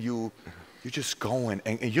 50. And then you're just going.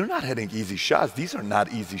 And you're not hitting easy shots. These are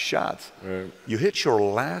not easy shots. Right. You hit your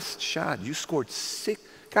last shot. You scored 6.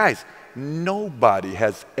 Guys, nobody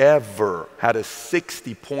has ever had a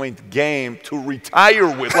 60-point game to retire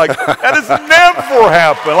with. Like, that has never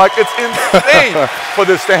happened. Like, it's insane for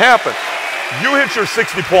this to happen. You hit your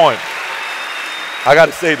 60-point. I got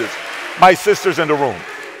to say this. My sister's in the room.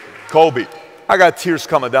 Kobe, I got tears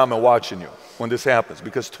coming down and watching you when this happens,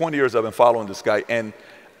 because 20 years I've been following this guy, and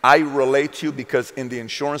I relate to you because in the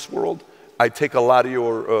insurance world, I take a lot of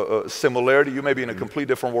your similarity. You may be in a complete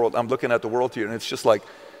different world. I'm looking at the world here, and it's just like,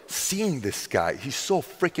 seeing this guy, he's so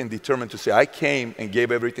freaking determined to say, I came and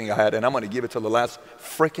gave everything I had, and I'm going to give it till the last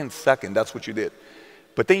freaking second. That's what you did.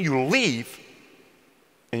 But then you leave,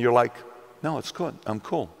 and you're like, no, it's good. I'm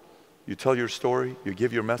cool. You tell your story, you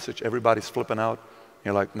give your message, everybody's flipping out.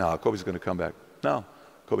 You're like, no, Kobe's going to come back. No,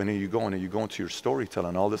 Kobe, and then you go into your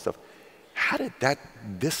storytelling, all this stuff. How did that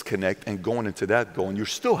disconnect and going into that go? And you're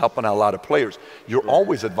still helping out a lot of players. You're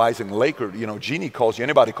always advising Laker. You know, Jeannie calls you,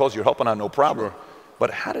 anybody calls you, you're helping out, no problem. Sure. But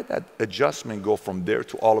how did that adjustment go from there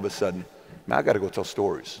to all of a sudden, man, I got to go tell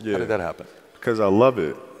stories? Yeah. How did that happen? Because I love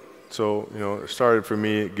it. So, you know, it started for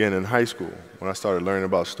me again in high school when I started learning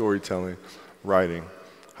about storytelling, writing,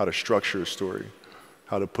 how to structure a story,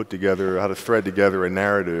 how to thread together a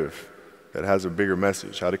narrative that has a bigger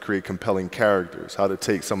message, how to create compelling characters, how to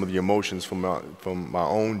take some of the emotions from my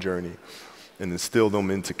own journey and instill them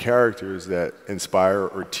into characters that inspire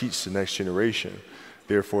or teach the next generation.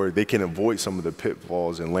 Therefore, they can avoid some of the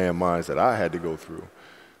pitfalls and landmines that I had to go through.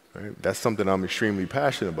 Right? That's something I'm extremely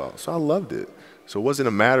passionate about. So I loved it. So it wasn't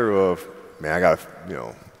a matter of, man, I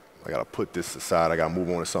gotta put this aside, I gotta move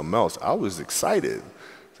on to something else. I was excited.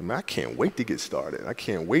 So, man, I can't wait to get started. I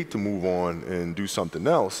can't wait to move on and do something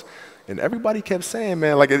else. And everybody kept saying,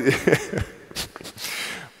 man, like,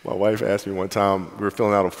 my wife asked me one time, we were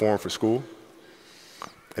filling out a form for school,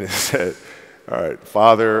 and it said, all right,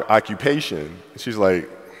 father, occupation. And she's like,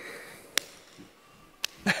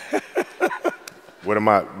 what am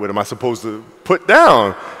I supposed to put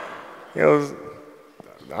down? You know,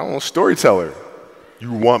 I don't know, storyteller.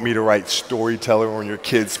 You want me to write storyteller on your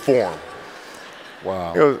kid's form?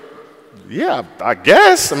 Wow. He goes, yeah, I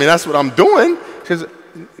guess. I mean, that's what I'm doing. Because,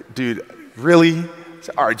 dude, really?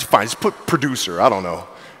 Said, all right, fine, just put producer. I don't know,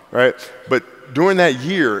 right? But during that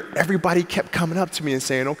year, everybody kept coming up to me and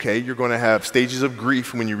saying, okay, you're going to have stages of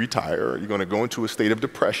grief when you retire. You're going to go into a state of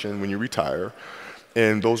depression when you retire.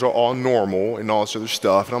 And those are all normal and all this other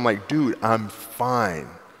stuff. And I'm like, dude, I'm fine.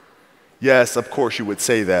 Yes, of course you would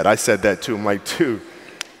say that. I said that too. I'm like, dude,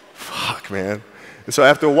 fuck, man. And so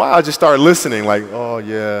after a while, I just started listening, like, oh,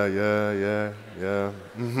 yeah,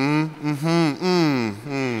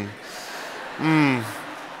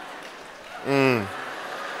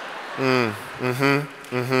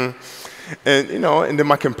 And, you know, and then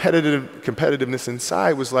my competitiveness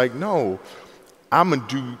inside was like, no, I'm going to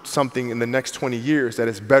do something in the next 20 years that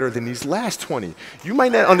is better than these last 20. You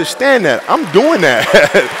might not understand that. I'm doing that,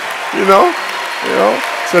 you know?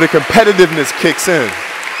 So the competitiveness kicks in.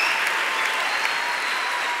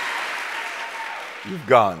 You've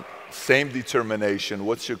gone, same determination.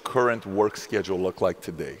 What's your current work schedule look like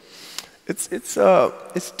today? It's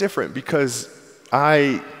different because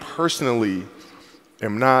I personally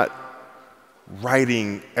am not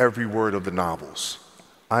writing every word of the novels.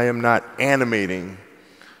 I am not animating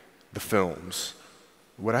the films.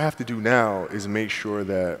 What I have to do now is make sure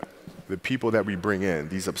that the people that we bring in,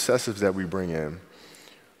 these obsessives that we bring in,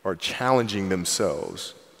 are challenging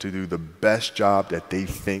themselves to do the best job that they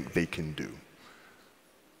think they can do.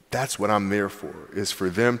 That's what I'm there for, is for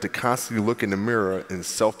them to constantly look in the mirror and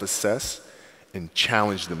self-assess and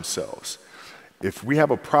challenge themselves. If we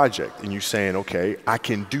have a project and you're saying, okay, I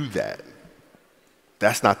can do that,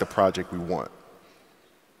 that's not the project we want.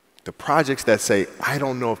 The projects that say, I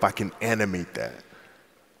don't know if I can animate that.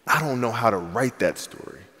 I don't know how to write that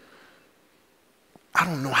story. I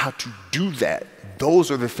don't know how to do that.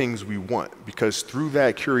 Those are the things we want, because through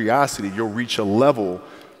that curiosity, you'll reach a level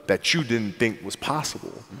that you didn't think was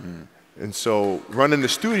possible. Mm-hmm. And so running the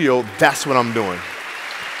studio, that's what I'm doing.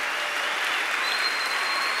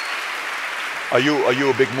 Are you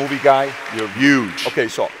a big movie guy? You're huge. Okay,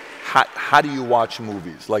 so how do you watch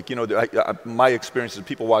movies? Like, you know, my experience is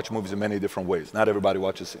people watch movies in many different ways. Not everybody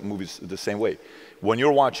watches movies the same way. When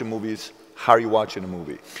you're watching movies, how are you watching a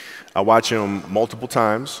movie? I watch them multiple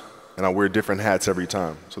times, and I wear different hats every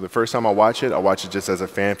time. So the first time I watch it just as a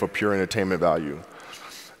fan for pure entertainment value.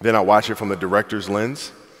 Then I watch it from the director's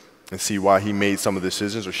lens and see why he made some of the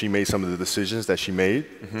decisions, or she made some of the decisions that she made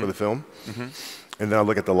for the film. Mm-hmm. And then I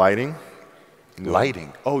look at the lighting.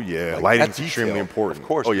 Lighting? Oh, yeah. Like lighting is extremely important. Of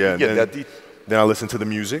course. Oh, yeah. Then I listen to the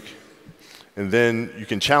music. And then you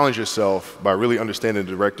can challenge yourself by really understanding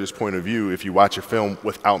the director's point of view if you watch a film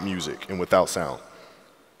without music and without sound.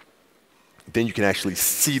 Then you can actually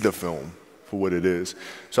see the film for what it is.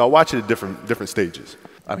 So I watch it at different stages.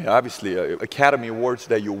 I mean, obviously, Academy Awards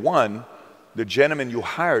that you won, the gentleman you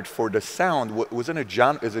hired for the sound, wasn't it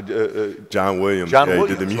John? John Williams. John yeah, Williams,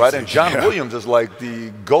 he did the music. right? And John Williams is like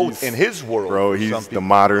the GOAT in his world. Bro, he's the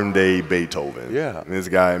modern day Beethoven. Yeah. And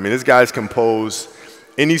this guy's composed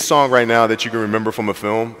any song right now that you can remember from a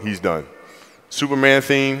film, he's done. Superman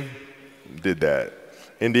theme, did that.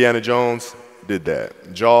 Indiana Jones, did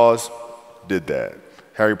that. Jaws, did that.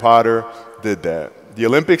 Harry Potter, did that. The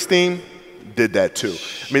Olympics theme, did that too.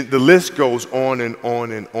 I mean, the list goes on and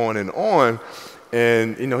on and on and on.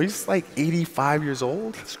 And, you know, he's like 85 years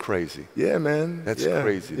old. That's crazy. Yeah, man. That's yeah.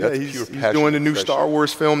 crazy. Yeah, That's he's pure doing the new Star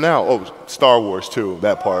Wars film now. Oh, Star Wars too,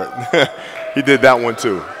 that part. He did that one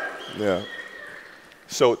too. Yeah.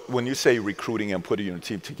 So when you say recruiting and putting your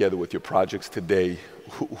team together with your projects today,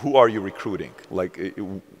 who are you recruiting? Like,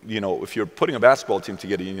 you know, if you're putting a basketball team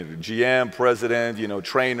together, you need a GM, president, you know,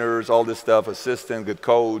 trainers, all this stuff, assistant, good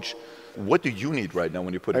coach. What do you need right now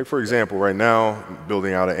when you're putting? Like, for example, right now,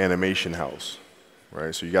 building out an animation house,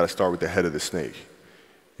 right? So you got to start with the head of the snake.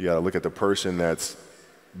 You got to look at the person that's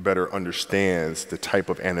better understands the type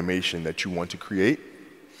of animation that you want to create.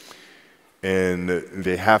 And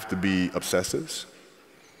they have to be obsessives,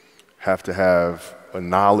 have to have a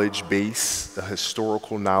knowledge base, a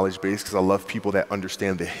historical knowledge base, because I love people that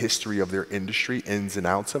understand the history of their industry, ins and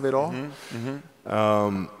outs of it all.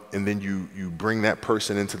 And then you bring that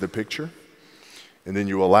person into the picture, and then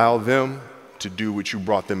you allow them to do what you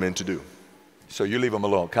brought them in to do. So you leave them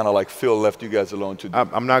alone, kind of like Phil left you guys alone to do.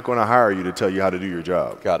 I'm not going to hire you to tell you how to do your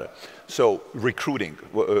job. Got it. So recruiting.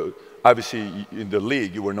 Obviously, in the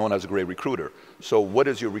league, you were known as a great recruiter. So what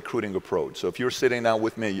is your recruiting approach? So if you're sitting down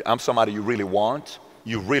with me, I'm somebody you really want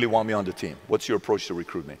me on the team. What's your approach to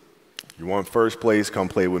recruit me? You want first place, come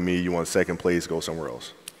play with me. You want second place, go somewhere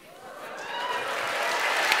else.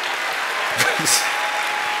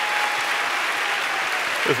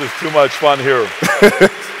 This is too much fun here.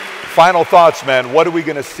 Final thoughts, man. What are we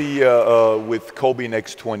going to see with Kobe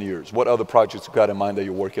next 20 years? What other projects you got in mind that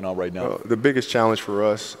you're working on right now? The biggest challenge for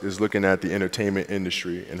us is looking at the entertainment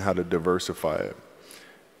industry and how to diversify it,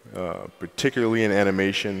 particularly in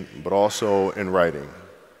animation, but also in writing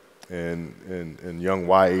and young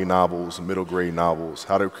YA novels, middle grade novels,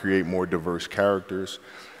 how to create more diverse characters,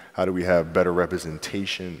 how do we have better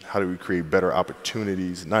representation, how do we create better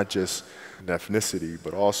opportunities, not just ethnicity,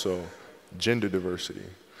 but also gender diversity.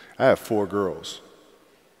 I have 4 girls,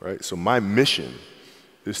 right? So my mission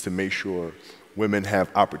is to make sure women have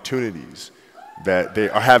opportunities that they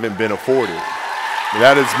haven't been afforded.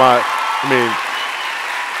 That is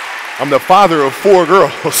I'm the father of 4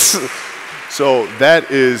 girls. So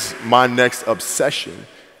that is my next obsession,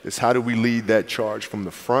 is how do we lead that charge from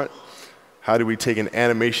the front? How do we take an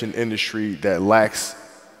animation industry that lacks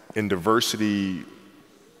in diversity,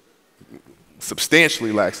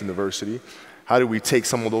 substantially lacks in diversity? How do we take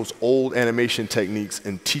some of those old animation techniques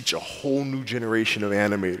and teach a whole new generation of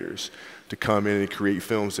animators to come in and create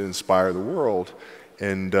films that inspire the world?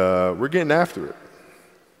 And we're getting after it.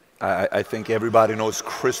 I think everybody knows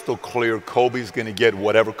crystal clear Kobe's going to get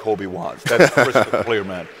whatever Kobe wants. That's crystal clear,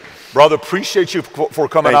 man. Brother, appreciate you for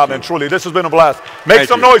coming out, man. Truly, this has been a blast. Make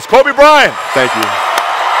some noise. Kobe Bryant. Thank you.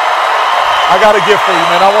 I got a gift for you,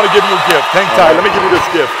 man. I want to give you a gift. Hang tight. Let me give you this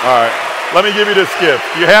gift. All right. Let me give you this gift.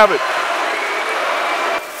 You have it.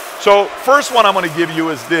 So first one I'm going to give you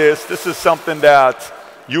is this. This is something that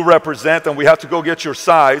you represent, and we have to go get your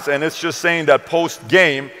size. And it's just saying that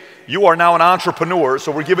post-game, you are now an entrepreneur.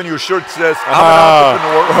 So we're giving you a shirt that says, I'm an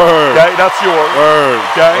entrepreneur. Word. Okay, that's yours. Word.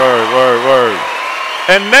 Okay? Word.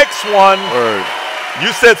 And next one, Word.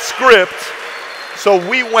 You said script. So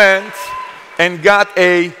we went and got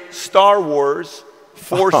a Star Wars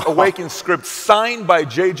Force Awakens script signed by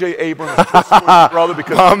J.J. Abrams, brother,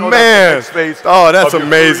 because oh, man. That's the next phase. Oh, that's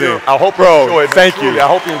amazing. Career. I hope you enjoyed it. Thank Truly, you. I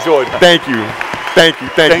hope you enjoyed it. Thank you. Thank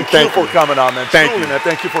you for coming on, man. Thank Truly, you. Man,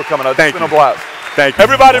 thank you for coming on. Thank It's been a blast. Thank you.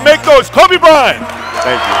 Everybody make those. Kobe Bryant.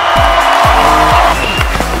 Thank you.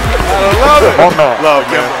 I love it. Love,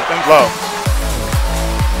 man. Love.